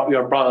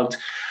your product.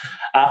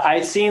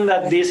 I've seen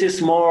that this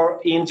is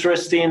more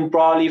interesting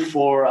probably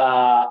for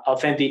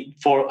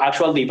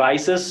actual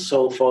devices.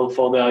 So for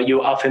the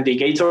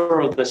authenticator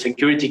or the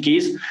security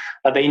keys,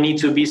 that they need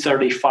to be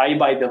certified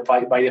by the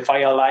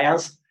FIDO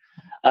Alliance.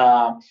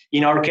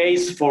 In our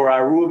case, for a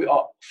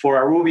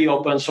Ruby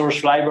open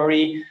source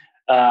library,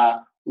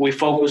 we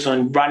focus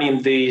on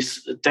running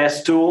this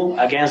test tool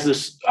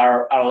against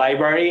our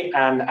library,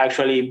 and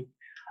actually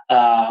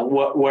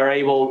we're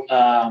able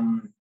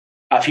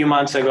a few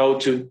months ago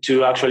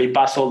to actually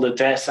pass all the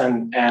tests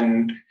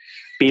and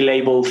be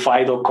labeled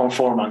FIDO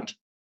conformant.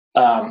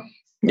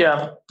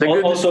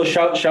 Also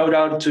shout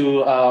out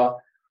to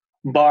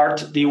Bart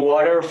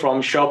DeWater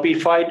from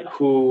Shopify,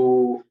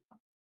 who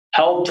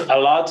helped a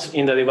lot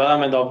in the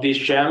development of this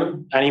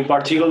gem, and in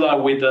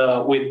particular with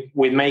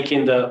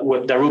making the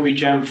Ruby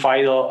gem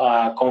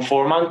FIDO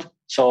conformant.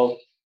 So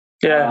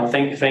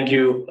thank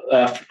you,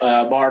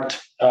 Bart,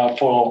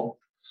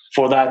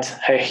 for that.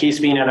 He's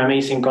been an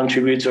amazing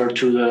contributor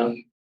to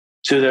the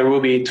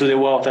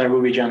WebAuthn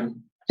Ruby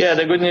gem. Yeah,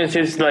 the good news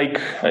is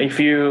if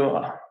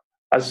you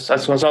as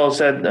Gonzalo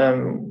said,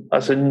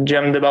 as a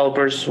gem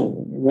developers,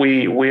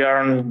 we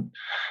are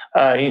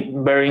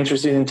very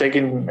interested in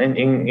taking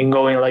in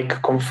going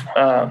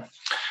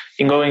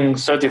in going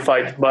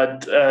certified.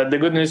 But the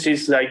good news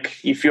is, like,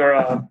 if you're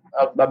a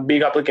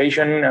big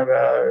application,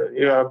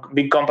 you're a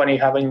big company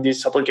having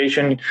this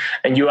application,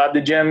 and you add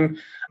the gem,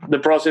 the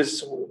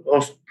process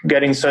of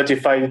getting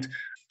certified,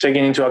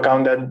 taking into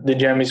account that the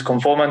gem is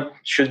conformant,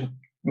 should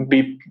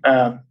be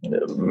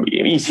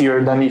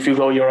easier than if you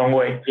go your own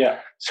way. Yeah.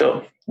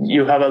 So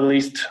you have at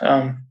least,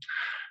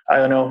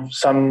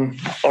 some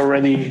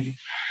already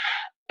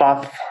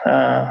path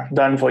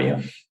done for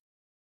you.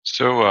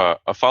 So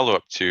a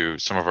follow-up to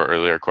some of our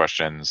earlier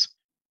questions.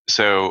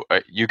 So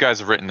you guys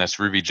have written this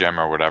Ruby gem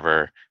or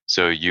whatever,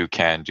 so you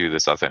can do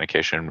this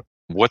authentication.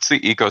 What's the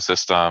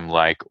ecosystem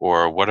like,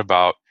 or what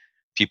about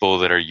people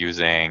that are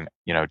using,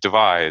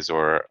 Devise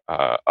or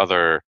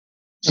other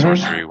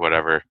Sorcery,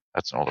 whatever?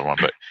 That's an older one,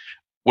 but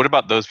what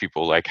about those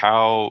people? Like,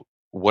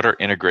 what are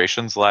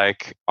integrations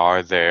like?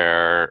 Are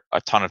there a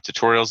ton of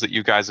tutorials that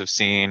you guys have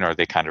seen? Are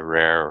they kind of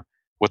rare?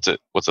 What's it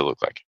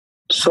look like?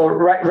 So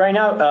right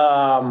now,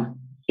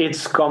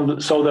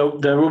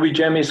 the Ruby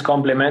gem is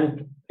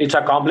complement. It's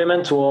a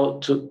complement to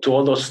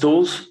all those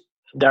tools.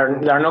 They're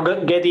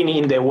not getting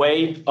in the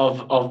way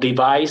of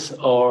Devise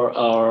or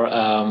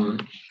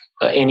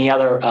any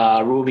other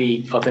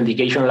Ruby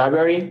authentication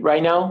library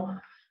right now.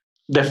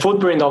 The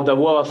footprint of the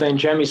WebAuthn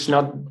gem is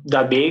not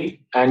that big,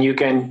 and you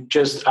can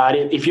just add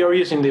it if you're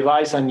using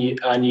Devise, and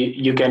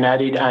you can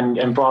add it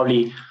and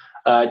probably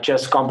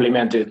just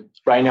complement it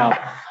right now.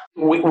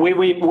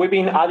 We've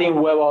been adding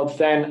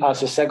WebAuthn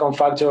as a second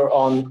factor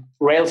on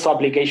Rails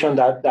application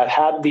that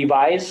had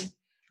Devise,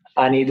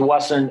 and it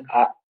wasn't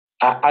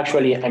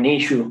actually an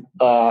issue.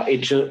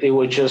 It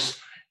was just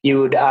you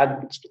would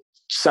add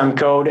some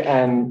code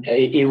and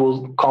it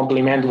will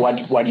complement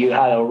what you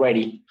had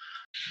already.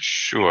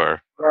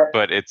 Sure,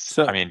 but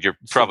you're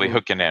probably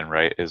hooking in,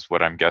 right? Is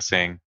what I'm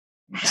guessing.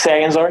 Say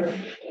again, sorry?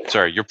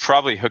 Sorry, you're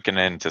probably hooking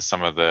into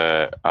some of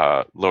the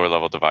lower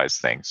level Devise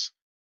things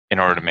in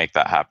order to make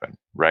that happen,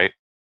 right?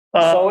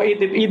 So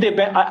it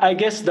depends. I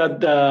guess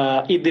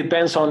that it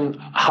depends on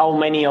how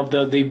many of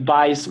the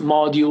Devise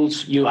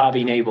modules you have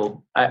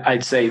enabled.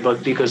 I'd say,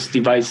 but because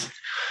Devise.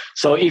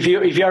 So if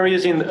you are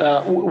using,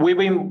 we've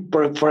been,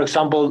 for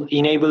example,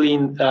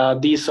 enabling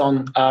this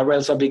on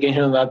Rails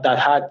application that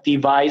had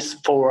Devise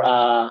for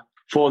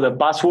the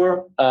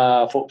password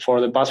for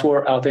the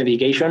password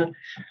authentication.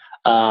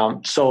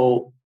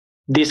 So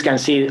this can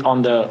see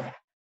on the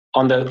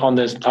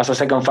as a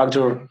second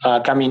factor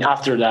coming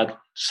after that.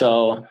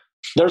 So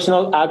there's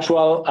no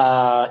actual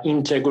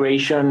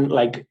integration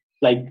like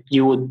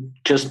you would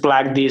just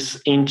plug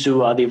this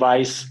into a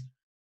Devise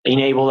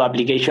enable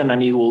application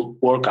and it will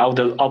work out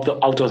of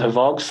the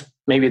box.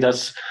 Maybe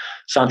that's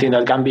something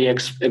that can be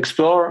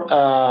explored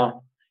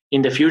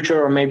in the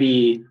future, or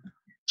maybe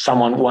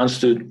someone wants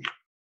to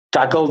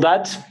tackle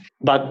that.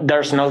 But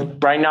there's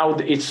not right now.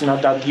 It's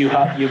not that you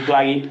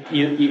plug it.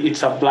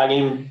 It's a plug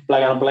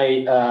and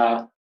play,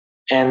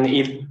 and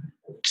it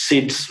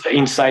sits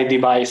inside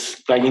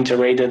Devise, like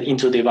integrated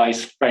into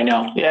Devise right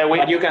now. Yeah,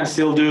 but you can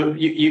still do.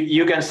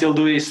 You can still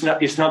do. It's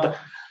not.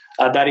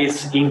 That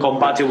is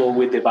incompatible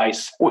with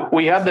Devise.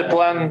 We had the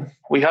plan.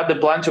 We had the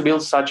plan to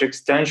build such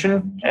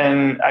extension,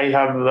 and I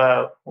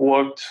have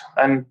worked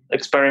and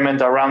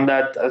experimented around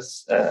that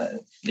as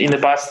in the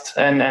past,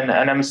 and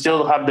I'm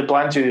still have the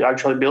plan to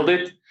actually build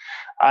it.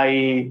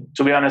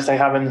 To be honest, I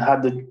haven't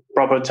had the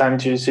proper time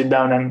to sit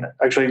down and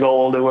actually go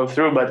all the way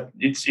through, but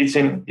it's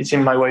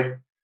in my way.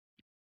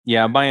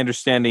 Yeah, my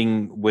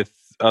understanding with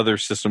other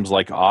systems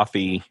like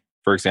Authy,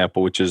 for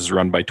example, which is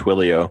run by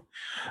Twilio,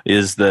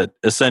 is that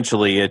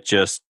essentially it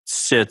just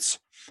sits.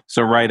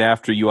 So right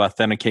after you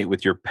authenticate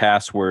with your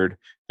password,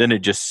 then it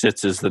just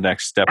sits as the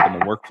next step in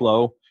the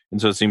workflow.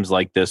 And so it seems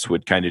like this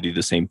would kind of do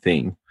the same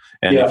thing.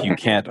 And if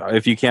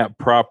you can't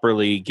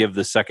properly give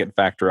the second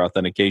factor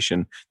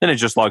authentication, then it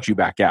just logs you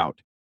back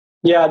out.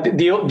 Yeah,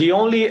 the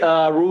only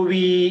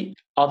Ruby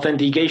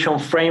authentication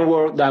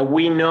framework that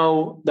we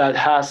know that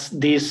has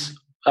this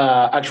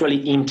actually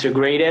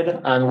integrated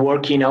and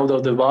working out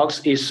of the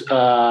box is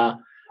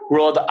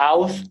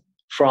RoadAuth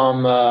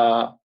from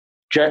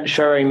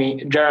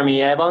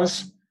Jeremy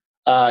Evans.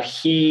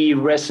 He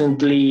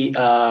recently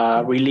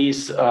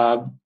released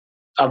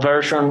a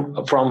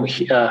version from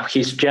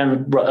his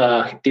gem,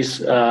 this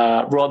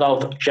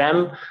RoadAuth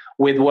gem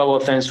with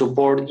WebAuthn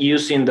support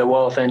using the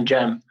WebAuthn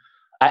gem.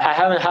 I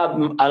haven't had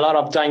a lot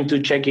of time to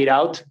check it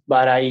out,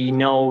 but I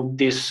know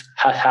this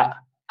has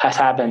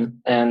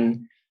happened,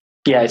 and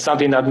yeah, it's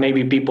something that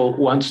maybe people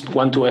want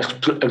to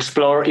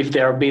explore if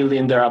they are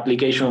building their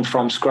application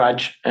from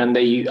scratch and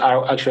they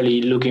are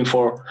actually looking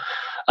for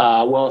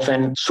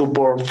WebAuthn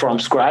support from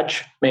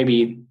scratch.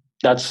 Maybe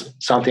that's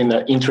something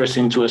that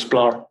interesting to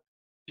explore.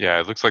 Yeah,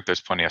 it looks like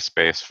there's plenty of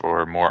space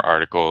for more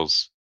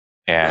articles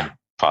and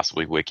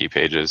possibly wiki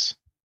pages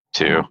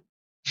too.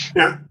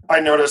 Yeah,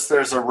 I noticed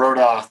there's a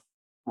RoadAuth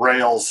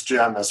Rails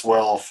gem as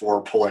well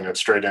for pulling it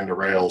straight into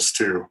Rails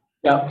too.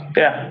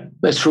 Yeah,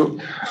 that's true.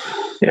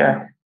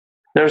 Yeah.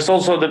 There's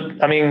also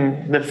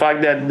the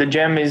fact that the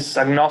gem is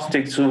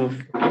agnostic to,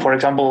 for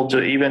example,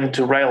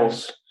 to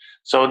Rails.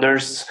 So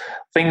there's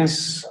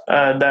things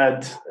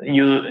that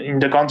you, in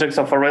the context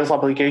of a Rails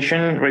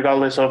application,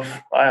 regardless of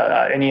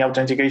any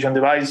authentication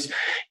device,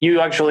 you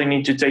actually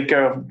need to take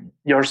care of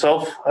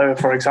yourself.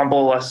 For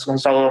example, as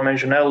Gonzalo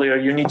mentioned earlier,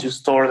 you need to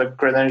store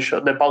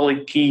the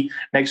public key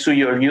next to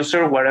your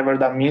user, whatever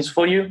that means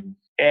for you.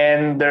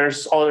 And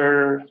there's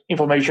other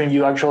information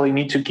you actually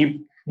need to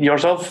keep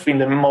yourself in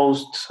the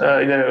most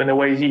in the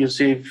way you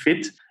see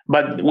fit.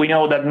 But we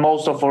know that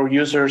most of our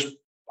users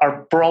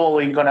are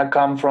probably going to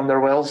come from the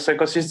Rails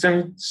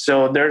ecosystem.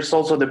 So there's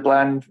also the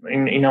plan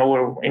in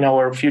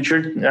our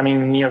future,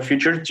 near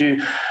future, to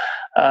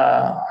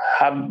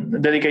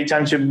have dedicate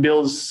time to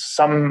build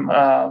some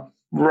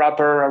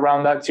wrapper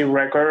around Active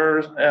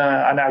Record,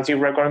 an Active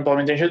Record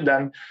implementation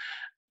that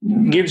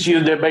gives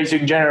you the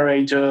basic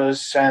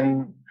generators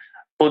and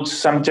put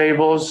some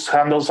tables,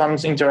 handle some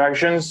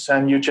interactions,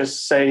 and you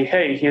just say,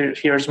 hey,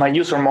 here's my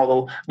user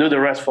model, do the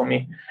rest for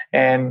me,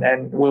 and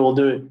we will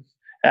do it.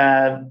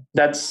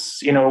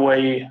 That's, in a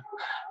way,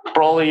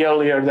 probably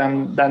earlier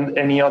than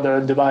any other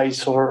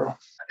device or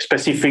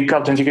specific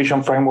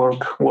authentication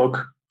framework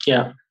work.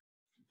 Yeah.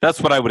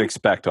 That's what I would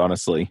expect,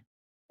 honestly.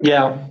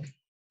 Yeah.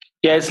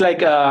 It's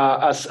like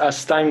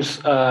as times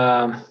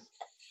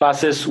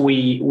passes,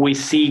 we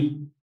see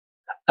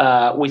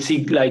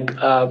like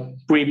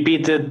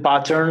repeated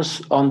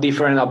patterns on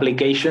different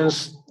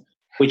applications,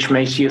 which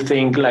makes you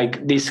think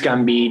like this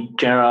can be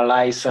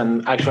generalized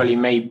and actually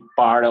made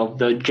part of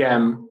the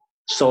gem,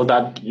 so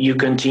that you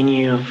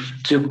continue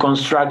to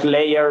construct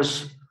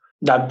layers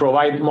that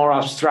provide more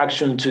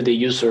abstraction to the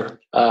user.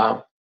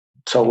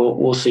 So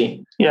we'll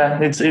see. Yeah,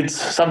 it's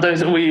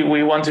sometimes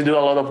we want to do a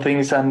lot of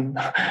things, and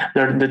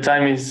the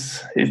time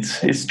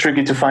it's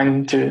tricky to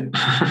find to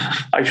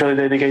actually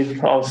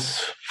dedicate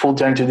us full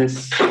time to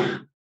this.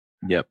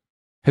 Yep.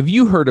 Have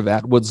you heard of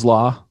Atwood's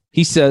Law?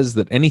 He says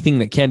that anything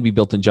that can be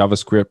built in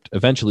JavaScript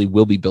eventually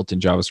will be built in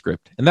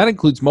JavaScript, and that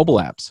includes mobile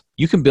apps.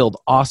 You can build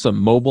awesome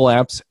mobile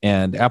apps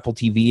and Apple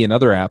TV and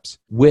other apps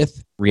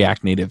with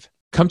React Native.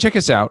 Come check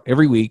us out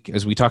every week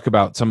as we talk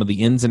about some of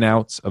the ins and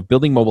outs of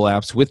building mobile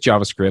apps with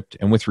JavaScript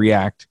and with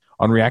React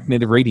on React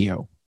Native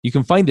Radio. You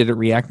can find it at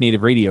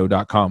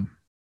reactnativeradio.com.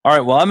 All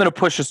right, well, I'm going to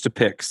push us to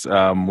picks.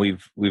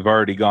 We've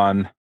already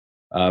gone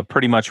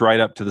pretty much right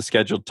up to the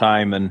scheduled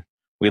time, and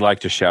we like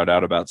to shout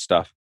out about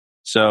stuff.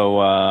 So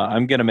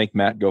I'm going to make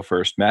Matt go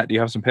first. Matt, do you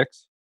have some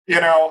picks?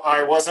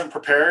 I wasn't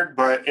prepared,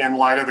 but in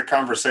light of the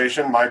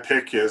conversation, my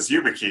pick is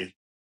YubiKey.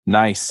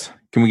 Nice.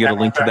 Can we get a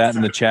link to that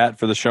in the chat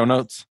for the show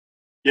notes?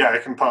 Yeah, I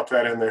can pop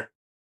that in there.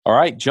 All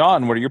right,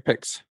 John, what are your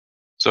picks?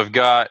 So I've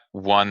got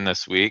one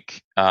this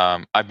week.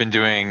 I've been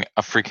doing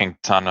a freaking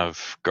ton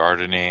of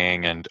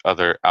gardening and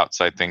other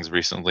outside things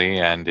recently,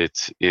 and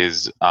it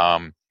is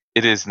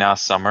now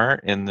summer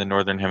in the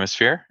Northern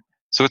Hemisphere.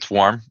 So it's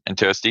warm and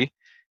toasty,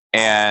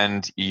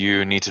 and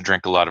you need to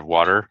drink a lot of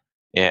water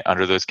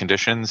under those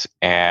conditions.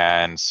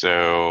 And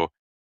so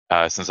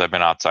since I've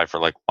been outside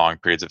for like long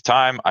periods of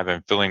time, I've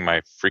been filling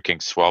my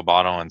freaking Swell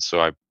bottle, and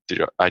so I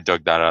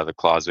dug that out of the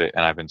closet,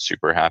 and I've been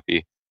super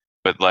happy.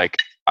 But like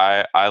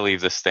I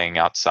leave this thing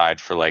outside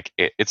for like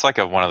it's like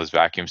one of those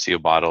vacuum seal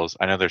bottles.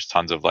 I know there's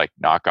tons of like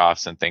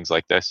knockoffs and things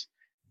like this.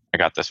 I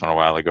got this one a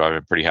while ago. I've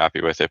been pretty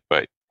happy with it.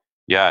 But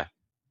yeah,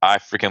 I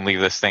freaking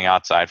leave this thing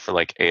outside for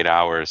like 8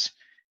 hours,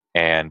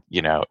 and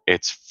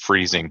it's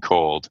freezing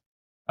cold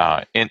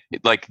in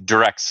like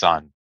direct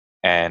sun,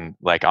 and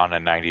like on a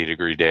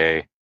 90-degree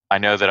day. I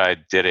know that I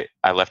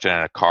left it in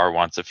a car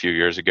once a few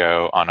years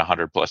ago on a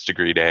 100+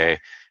 degree day,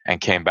 and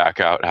came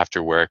back out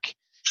after work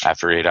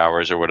after 8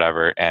 hours or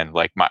whatever, and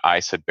like my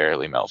ice had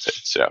barely melted.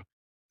 So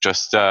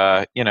just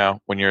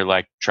when you're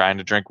like trying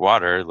to drink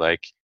water,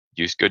 like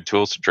use good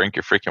tools to drink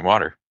your freaking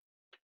water.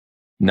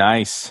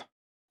 Nice.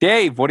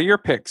 Dave, what are your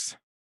picks?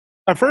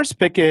 Our first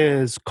pick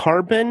is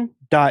carbon.now.sh.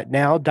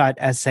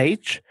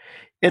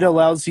 It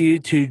allows you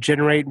to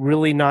generate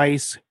really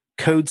nice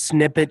code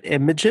snippet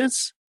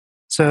images.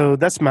 So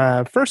that's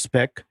my first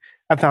pick.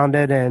 I found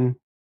it, and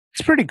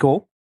it's pretty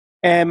cool.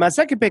 And my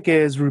second pick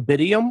is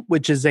Rubidium,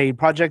 which is a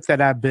project that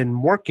I've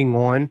been working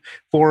on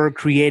for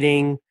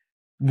creating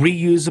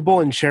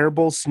reusable and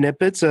shareable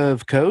snippets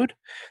of code.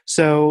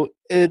 So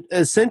it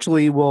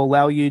essentially will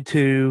allow you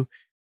to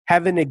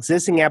have an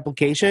existing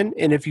application,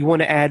 and if you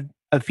want to add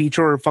a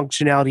feature or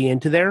functionality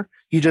into there,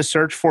 you just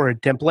search for a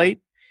template,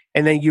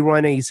 and then you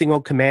run a single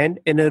command,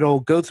 and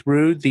it'll go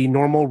through the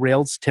normal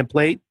Rails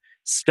template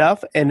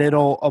stuff, and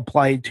it'll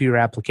apply it to your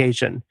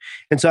application.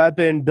 And so I've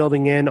been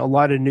building in a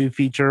lot of new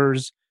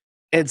features.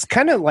 It's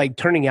kind of like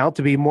turning out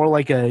to be more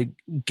like a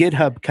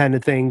GitHub kind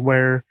of thing,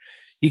 where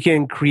you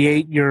can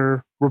create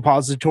your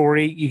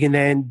repository. You can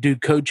then do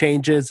code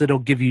changes. It'll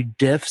give you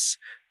diffs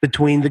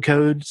between the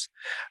codes,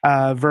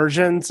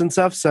 versions and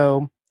stuff.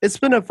 So it's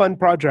been a fun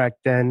project,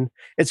 and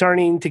it's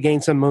starting to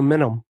gain some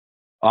momentum.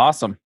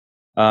 Awesome.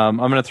 I'm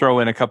going to throw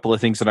in a couple of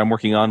things that I'm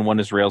working on. One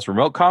is Rails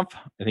Remote Conf.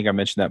 I think I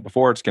mentioned that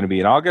before. It's going to be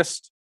in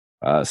August.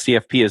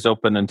 CFP is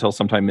open until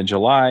sometime in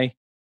July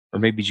or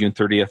maybe June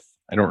 30th.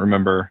 I don't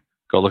remember.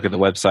 Go look at the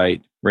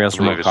website,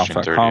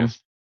 railsremoteconf.com.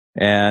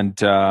 And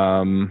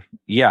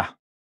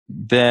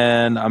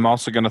then I'm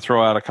also going to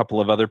throw out a couple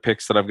of other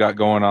picks that I've got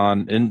going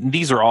on. And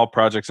these are all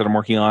projects that I'm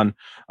working on.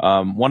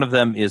 One of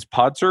them is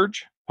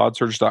PodSurge,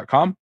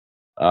 podsurge.com.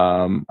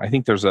 I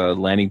think there's a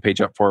landing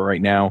page up for it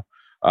right now.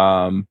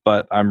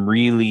 But I'm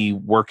really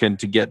working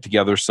to get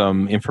together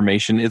some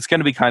information. It's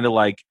going to be kind of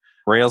like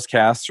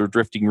Railscasts or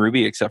Drifting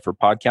Ruby, except for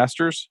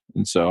podcasters.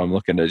 And so I'm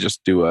looking to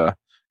just do a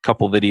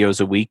couple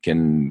videos a week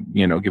and,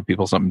 give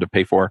people something to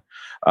pay for.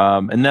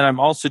 And then I'm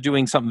also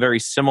doing something very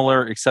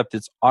similar, except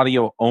it's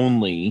audio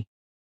only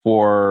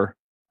for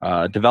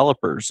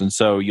developers. And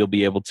so you'll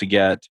be able to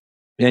get,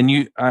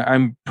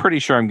 I'm pretty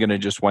sure I'm going to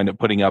just wind up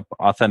putting up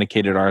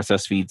authenticated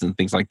RSS feeds and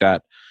things like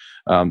that.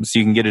 So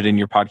you can get it in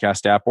your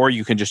podcast app, or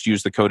you can just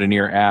use the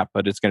Codeneer app,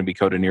 but it's going to be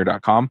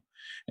codeneer.com.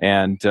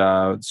 And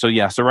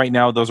so right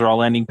now those are all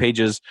landing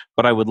pages,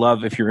 but I would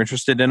love, if you're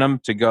interested in them,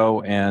 to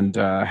go and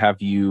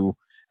have you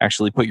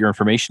actually put your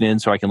information in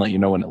so I can let you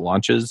know when it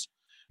launches.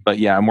 But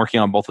yeah, I'm working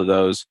on both of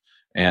those.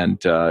 And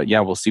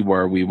we'll see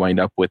where we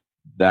wind up with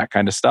that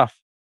kind of stuff.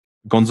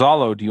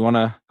 Gonzalo, do you want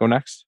to go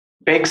next?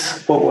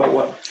 Picks?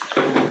 What?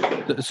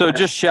 So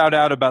just shout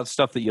out about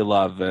stuff that you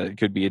love. It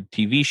could be a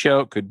TV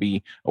show. It could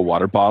be a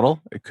water bottle.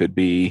 It could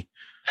be,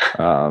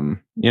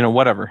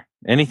 whatever.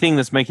 Anything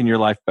that's making your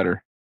life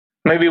better.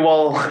 Maybe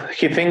while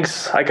he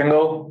thinks, I can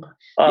go.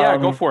 Yeah,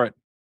 go for it.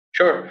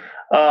 Sure.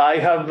 I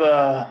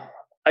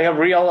have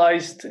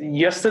realized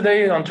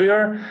yesterday on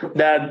Twitter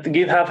that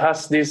GitHub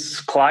has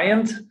this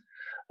client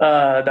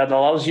that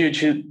allows you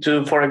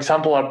to, for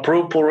example,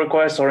 approve pull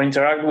requests or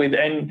interact with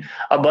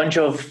a bunch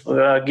of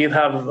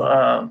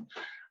GitHub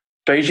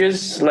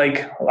pages. With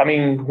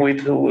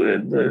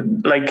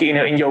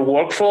in your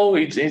workflow,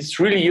 it's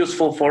really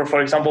useful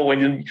for example,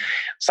 when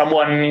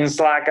someone in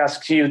Slack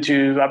asks you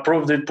to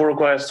approve the pull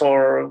request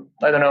or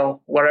I don't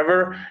know,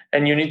 whatever,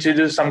 and you need to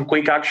do some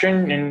quick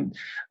action and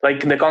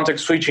the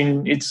context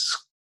switching, it's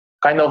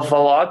kind of a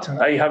lot.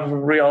 I have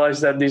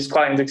realized that this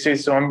client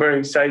exists, so I'm very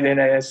excited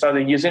and I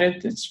started using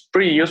it. It's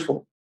pretty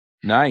useful.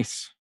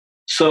 Nice.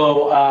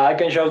 So I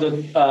can show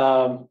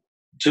that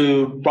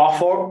to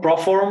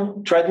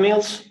Proform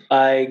treadmills.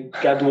 I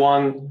got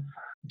one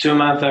 2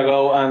 months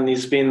ago, and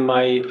it's been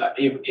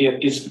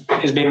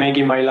it's been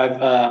making my life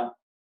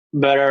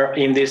better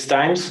in these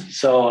times.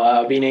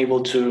 So being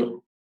able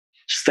to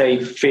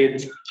stay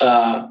fit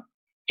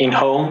in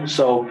home.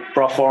 So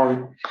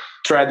Proform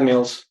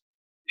treadmills.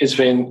 It's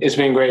been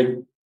great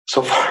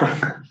so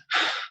far.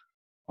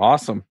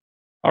 Awesome.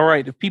 All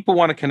right. If people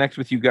want to connect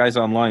with you guys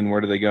online,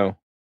 where do they go?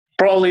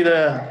 Probably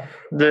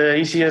the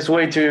easiest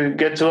way to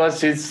get to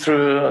us is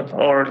through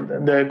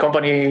the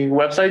company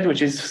website,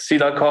 which is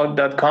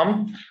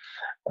cedacog.com.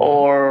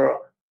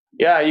 Or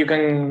you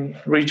can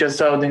reach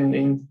us out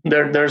in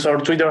there. There's our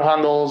Twitter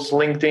handles,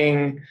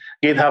 LinkedIn,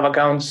 GitHub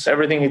accounts,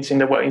 everything. It's in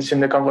the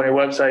company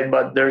website.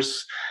 But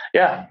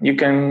you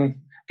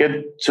can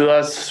get to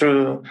us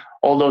through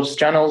all those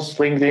channels,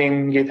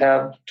 LinkedIn,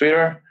 GitHub,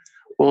 Twitter.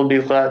 We'll be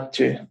glad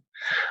to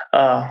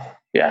have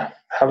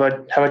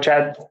a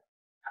chat,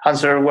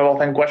 answer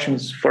WebAuthn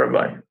questions for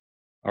everybody.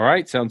 All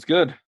right, sounds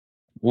good.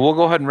 Well, we'll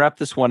go ahead and wrap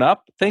this one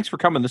up. Thanks for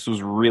coming. This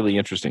was really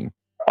interesting.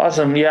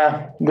 Awesome.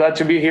 Yeah, glad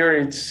to be here.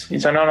 It's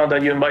an honor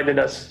that you invited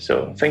us.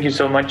 So thank you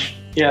so much.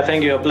 Yeah,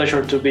 thank you. A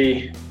pleasure to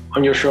be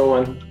on your show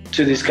and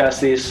to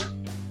discuss this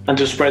and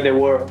to spread the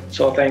word.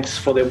 So thanks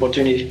for the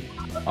opportunity.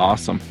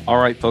 Awesome. All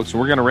right, folks,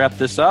 we're going to wrap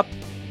this up.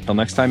 Until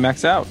next time,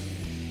 Max out.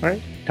 All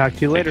right. Talk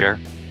to you later.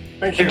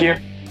 Thank you.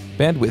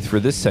 Bandwidth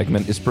for this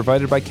segment is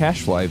provided by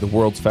CacheFly, the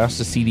world's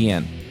fastest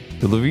CDN.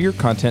 Deliver your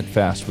content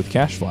fast with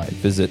CacheFly.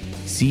 Visit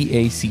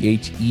CacheFly.com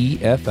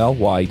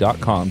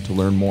to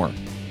learn more.